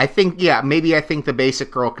 Yeah, maybe I think the basic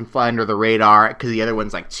girl can fly under the radar because the other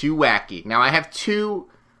one's, like, too wacky. Now, I have two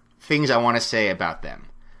things I want to say about them.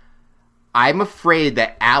 I'm afraid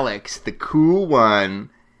that Alex, the cool one,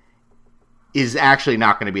 is actually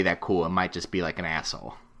not going to be that cool. It might just be, like, an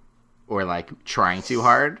asshole. Or, like, trying too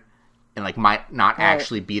hard. And, like, might not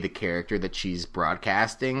actually be the character that she's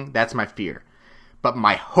broadcasting. That's my fear. But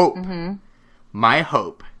my hope,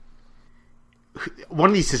 one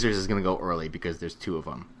of these sisters is going to go early because there's two of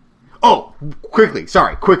them. Oh, quickly.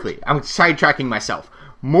 I'm sidetracking myself.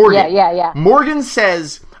 Morgan. Yeah. Morgan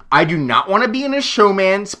says, I do not want to be in a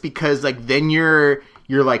showmance because, like, then you're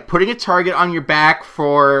like putting a target on your back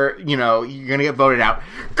for, you know, you're going to get voted out.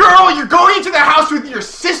 Girl, you're going into the house with your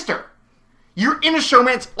sister. You're in a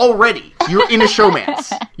showmance already. You're in a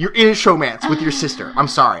showmance with your sister. I'm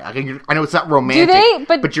sorry. I know it's not romantic. Do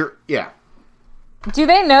they? But you're, yeah. Do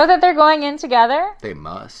they know that they're going in together? They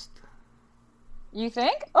must. You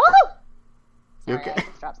think? Oh! Sorry, Okay. I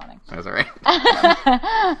just dropped something. That's all right.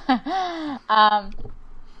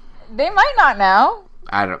 They might not know.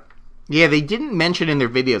 I don't. Yeah, they didn't mention in their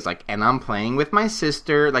videos, like, and I'm playing with my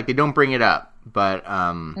sister. Like, they don't bring it up. But,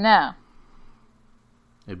 No.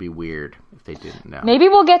 it'd be weird if they didn't know. Maybe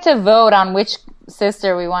we'll get to vote on which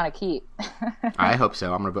sister we want to keep. I hope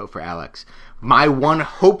so. I'm going to vote for Alex. My one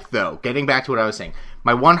hope, though, getting back to what I was saying,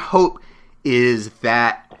 my one hope is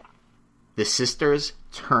that the sisters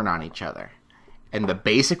turn on each other. And the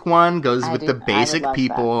basic one goes with the basic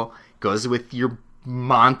people, goes with your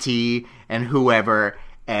Monty and whoever,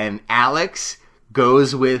 and Alex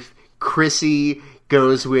goes with Chrissy,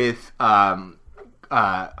 goes with, sorry,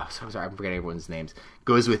 I'm forgetting everyone's names,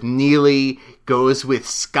 goes with Neely, goes with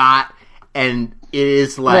Scott, and it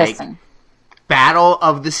is like Battle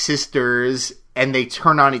of the Sisters, and they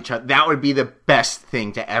turn on each other. That would be the best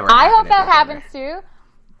thing to ever happen. I hope that happens too,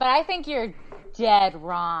 but I think you're dead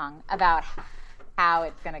wrong about how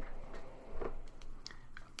it's going to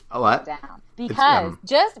what? down. Because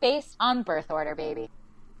just based on birth order, baby.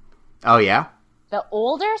 Oh, yeah? The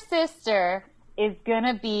older sister is going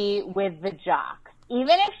to be with the jocks.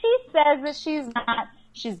 Even if she says that she's not,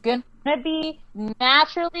 she's going to be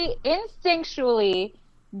naturally, instinctually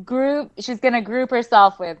she's going to group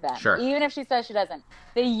herself with them. Sure. Even if she says she doesn't.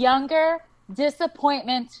 The younger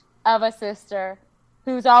disappointment of a sister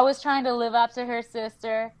who's always trying to live up to her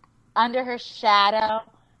sister under her shadow,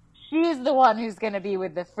 she's the one who's going to be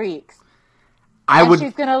with the freaks.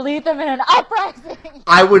 She's going to lead them in an uprising.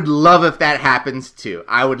 I would love if that happens, too.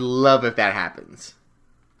 I would love if that happens.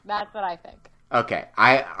 That's what I think. Okay.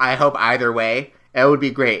 I hope either way. It would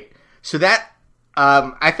be great. So that,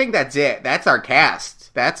 I think that's it. That's our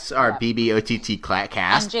cast. That's our BBOTT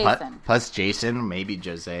cast. And Jason. Plus Jason, maybe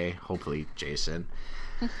Jose, hopefully Jason.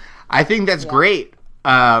 I think that's great.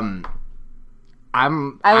 I'm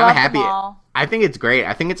happy. Them all. I think it's great.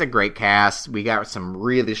 I think it's a great cast. We got some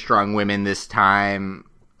really strong women this time.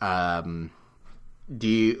 Do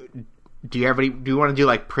you want to do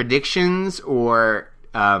like predictions or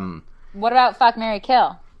what about Fuck, Marry,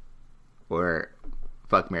 Kill? Or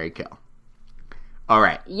Fuck, Marry, Kill? All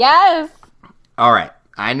right. Yes. All right.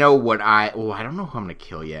 I know what I don't know who I'm gonna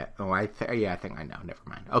kill yet. I think I know. Never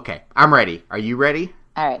mind. Okay, I'm ready. Are you ready?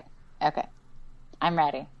 All right. Okay. I'm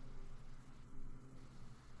ready.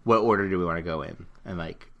 What order do we want to go in? And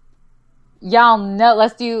like, y'all know.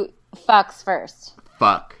 Let's do fucks first.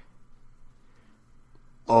 Fuck.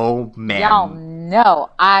 Oh man. Y'all know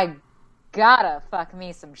I gotta fuck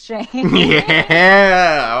me some Shane.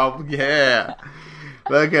 Yeah. Oh, yeah.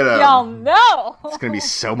 Look at him. Y'all know. It's going to be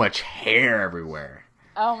so much hair everywhere.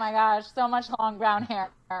 Oh my gosh, so much long brown hair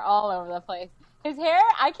all over the place. His hair,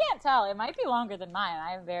 I can't tell. It might be longer than mine.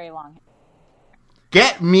 I have very long hair.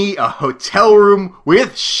 Get me a hotel room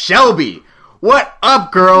with Shelby. What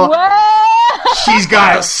up, girl? What? She's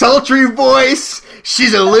got a sultry voice.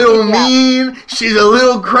 She's a little mean. She's a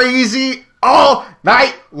little crazy all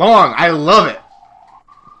night long. I love it.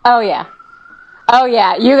 Oh, yeah. Oh,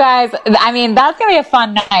 yeah. You guys, I mean, that's going to be a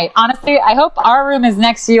fun night. Honestly, I hope our room is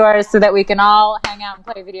next to yours so that we can all hang out and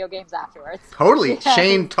play video games afterwards. Totally. Yeah.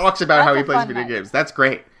 Shane talks about how he plays video games. That's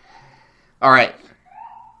great. All right.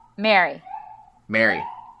 Mary.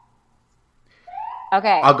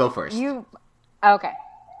 Okay. I'll go first. Okay.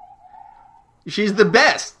 She's the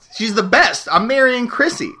best. I'm marrying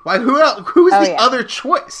Chrissy. Why? Who else? Who's the other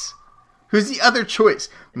choice? Who's the other choice?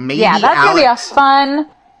 Maybe Alex. Yeah, that's going to be a fun...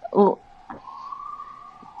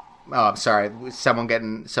 Oh, I'm sorry.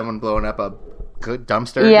 Someone blowing up a good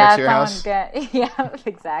dumpster next to your house? Yeah,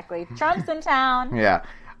 exactly. Trump's in town. Yeah.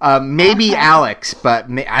 Maybe Alex, but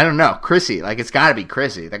I don't know. Chrissy. It's got to be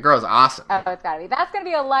Chrissy. That girl's awesome. Oh, it's got to be. That's going to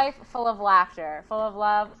be a life full of laughter, full of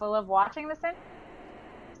love, full of watching The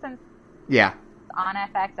Simpsons. Yeah. On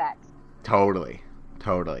FXX. Totally.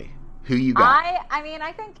 Who you got? I mean,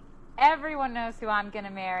 I think everyone knows who I'm going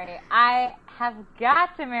to marry. I have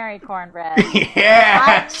got to marry Cornbread.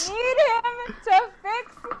 Yes! I need him to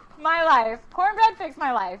fix my life. Cornbread fixed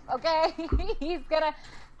my life, okay?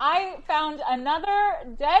 I found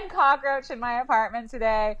another dead cockroach in my apartment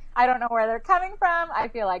today. I don't know where they're coming from. I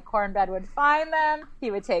feel like Cornbread would find them.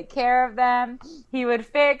 He would take care of them. He would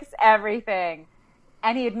fix everything.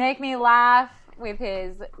 And he'd make me laugh with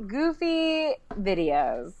his goofy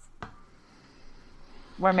videos.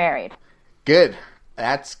 We're married. Good.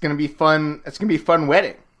 That's gonna be fun. That's gonna be a fun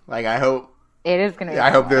wedding. I hope it is gonna be. I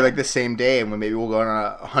hope they're the same day, and maybe we'll go on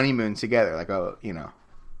a honeymoon together.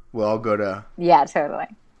 We'll all go to. Yeah, totally.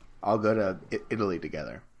 I'll go to Italy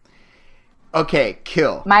together. Okay,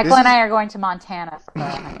 kill. Michael and I are going to Montana for the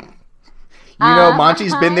honeymoon.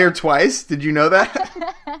 Monty's been there twice. Did you know that?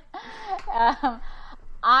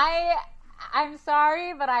 I'm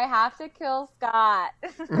sorry, but I have to kill Scott.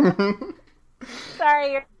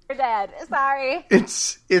 Sorry, you're dead. Sorry.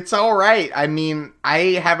 It's all right. I mean,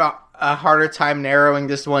 I have a harder time narrowing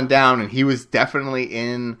this one down, and he was definitely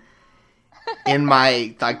in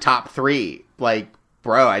my top 3.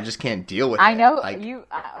 Bro, I just can't deal with it. I know you.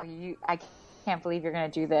 I can't believe you're gonna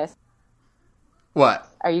do this. What?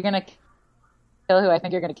 Are you gonna kill who I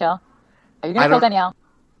think you're gonna kill? Are you gonna kill Danielle?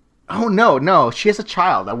 Oh no, she has a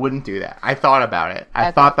child. I wouldn't do that. I thought about it. I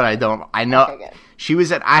thought that I don't. I know she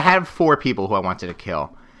was at. I had 4 people who I wanted to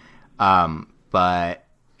kill, and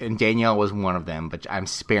Danielle was one of them. But I'm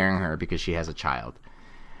sparing her because she has a child.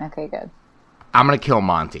 Okay, good. I'm gonna kill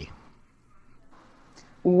Monty.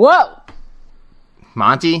 Whoa,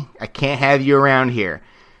 Monty! I can't have you around here,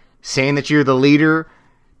 saying that you're the leader,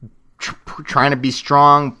 trying to be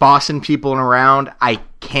strong, bossing people around. I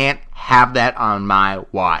can't have that on my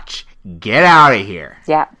watch. Get out of here.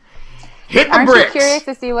 Yeah. Hit the bricks. Aren't you curious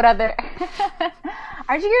to see what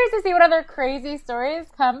other crazy stories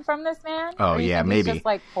come from this man? Oh, yeah, maybe. It's just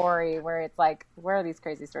like Corey, where it's like, where are these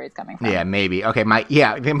crazy stories coming from? Yeah, maybe. Okay,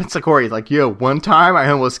 it's like Corey. One time I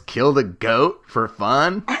almost killed a goat for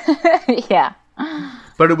fun. Yeah.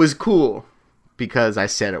 But it was cool because I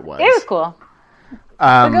said it was. It was cool.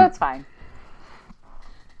 The goat's fine.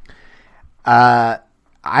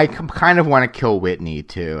 I kind of want to kill Whitney,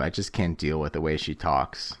 too. I just can't deal with the way she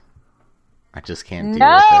talks. I just can't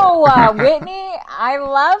deal with it. Whitney, I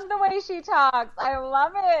love the way she talks. I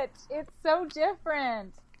love it. It's so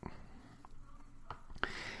different.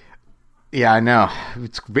 Yeah, I know.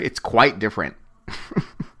 It's quite different.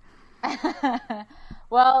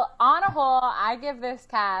 Well, on a whole, I give this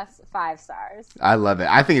cast 5 stars. I love it.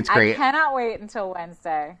 I think it's great. I cannot wait until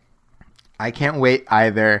Wednesday. I can't wait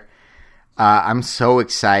either. I'm so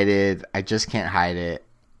excited. I just can't hide it.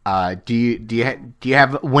 Do you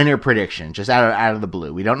have a winner prediction? Just out of the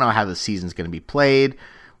blue. We don't know how the season's going to be played.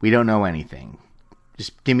 We don't know anything.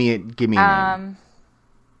 Just give me a name.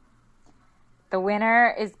 The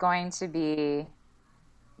winner is going to be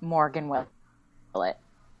Morgan Willett.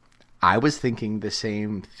 I was thinking the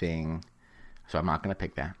same thing, so I'm not going to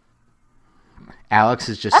pick that. Alex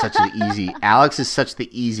is just such the easy. Alex is such the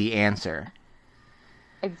easy answer.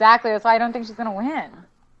 Exactly. That's why I don't think she's going to win.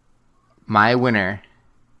 My winner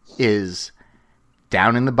is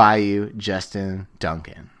down in the bayou, Justin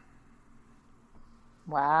Duncan.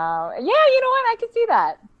 Wow. Yeah, you know what? I could see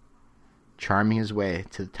that. Charming his way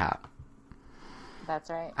to the top. That's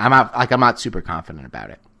right. I'm not super confident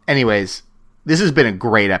about it. Anyways, this has been a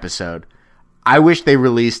great episode. I wish they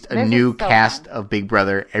released a new cast of Big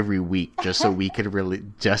Brother every week just so we could really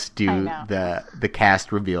just do the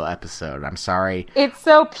cast reveal episode. I'm sorry. It's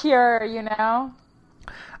so pure, you know?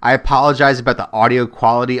 I apologize about the audio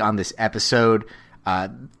quality on this episode. A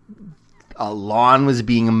lawn was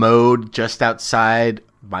being mowed just outside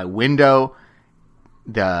my window.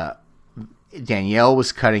 Danielle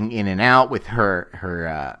was cutting in and out with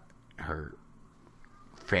her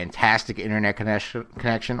fantastic internet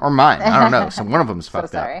connection, or mine. I don't know. One of them's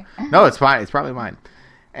fucked up. No, it's fine. It's probably mine.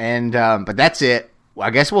 And but that's it. Well,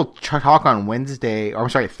 I guess we'll talk on Thursday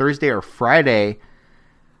or Friday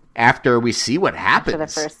after we see what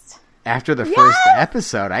happens. After the first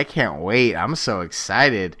episode. I can't wait. I'm so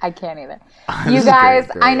excited. I can't either. You guys,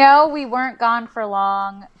 great. I know we weren't gone for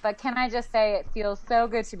long, but can I just say it feels so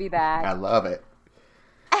good to be back. I love it.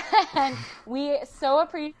 And we so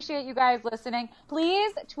appreciate you guys listening.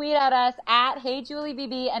 Please tweet at us at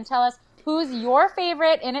HeyJulieBB and tell us who's your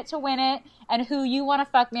favorite in it to win it and who you want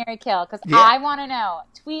to fuck, marry, kill. Because I want to know.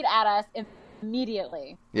 Tweet at us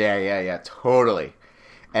immediately. Yeah, totally.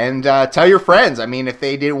 And tell your friends. I mean, if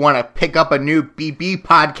they didn't want to pick up a new BB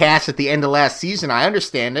podcast at the end of last season, I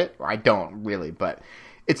understand it. Or I don't really, but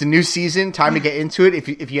it's a new season. Time to get into it.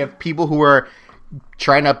 If you have people who are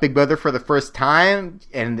trying out Big Brother for the first time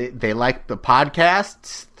and they like the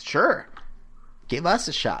podcasts, sure, give us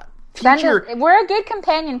a shot. We're a good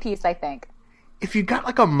companion piece, I think. If you got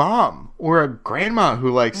like a mom or a grandma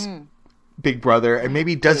who likes Big Brother and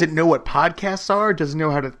maybe doesn't know what podcasts are, doesn't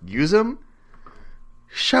know how to use them,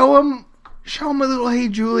 show them a little Hey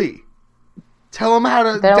Julie. Tell them how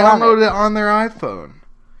to download it on their iPhone.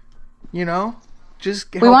 You know,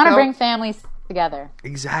 we want to bring families together.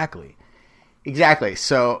 Exactly.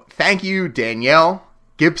 So, thank you, Danielle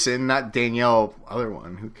Gibson, not Danielle other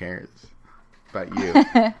one. Who cares about you?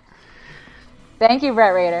 Thank you,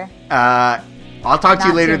 Brett Rader. I'll talk to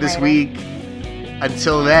you later this week.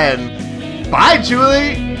 Until then, bye,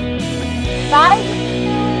 Julie. Bye,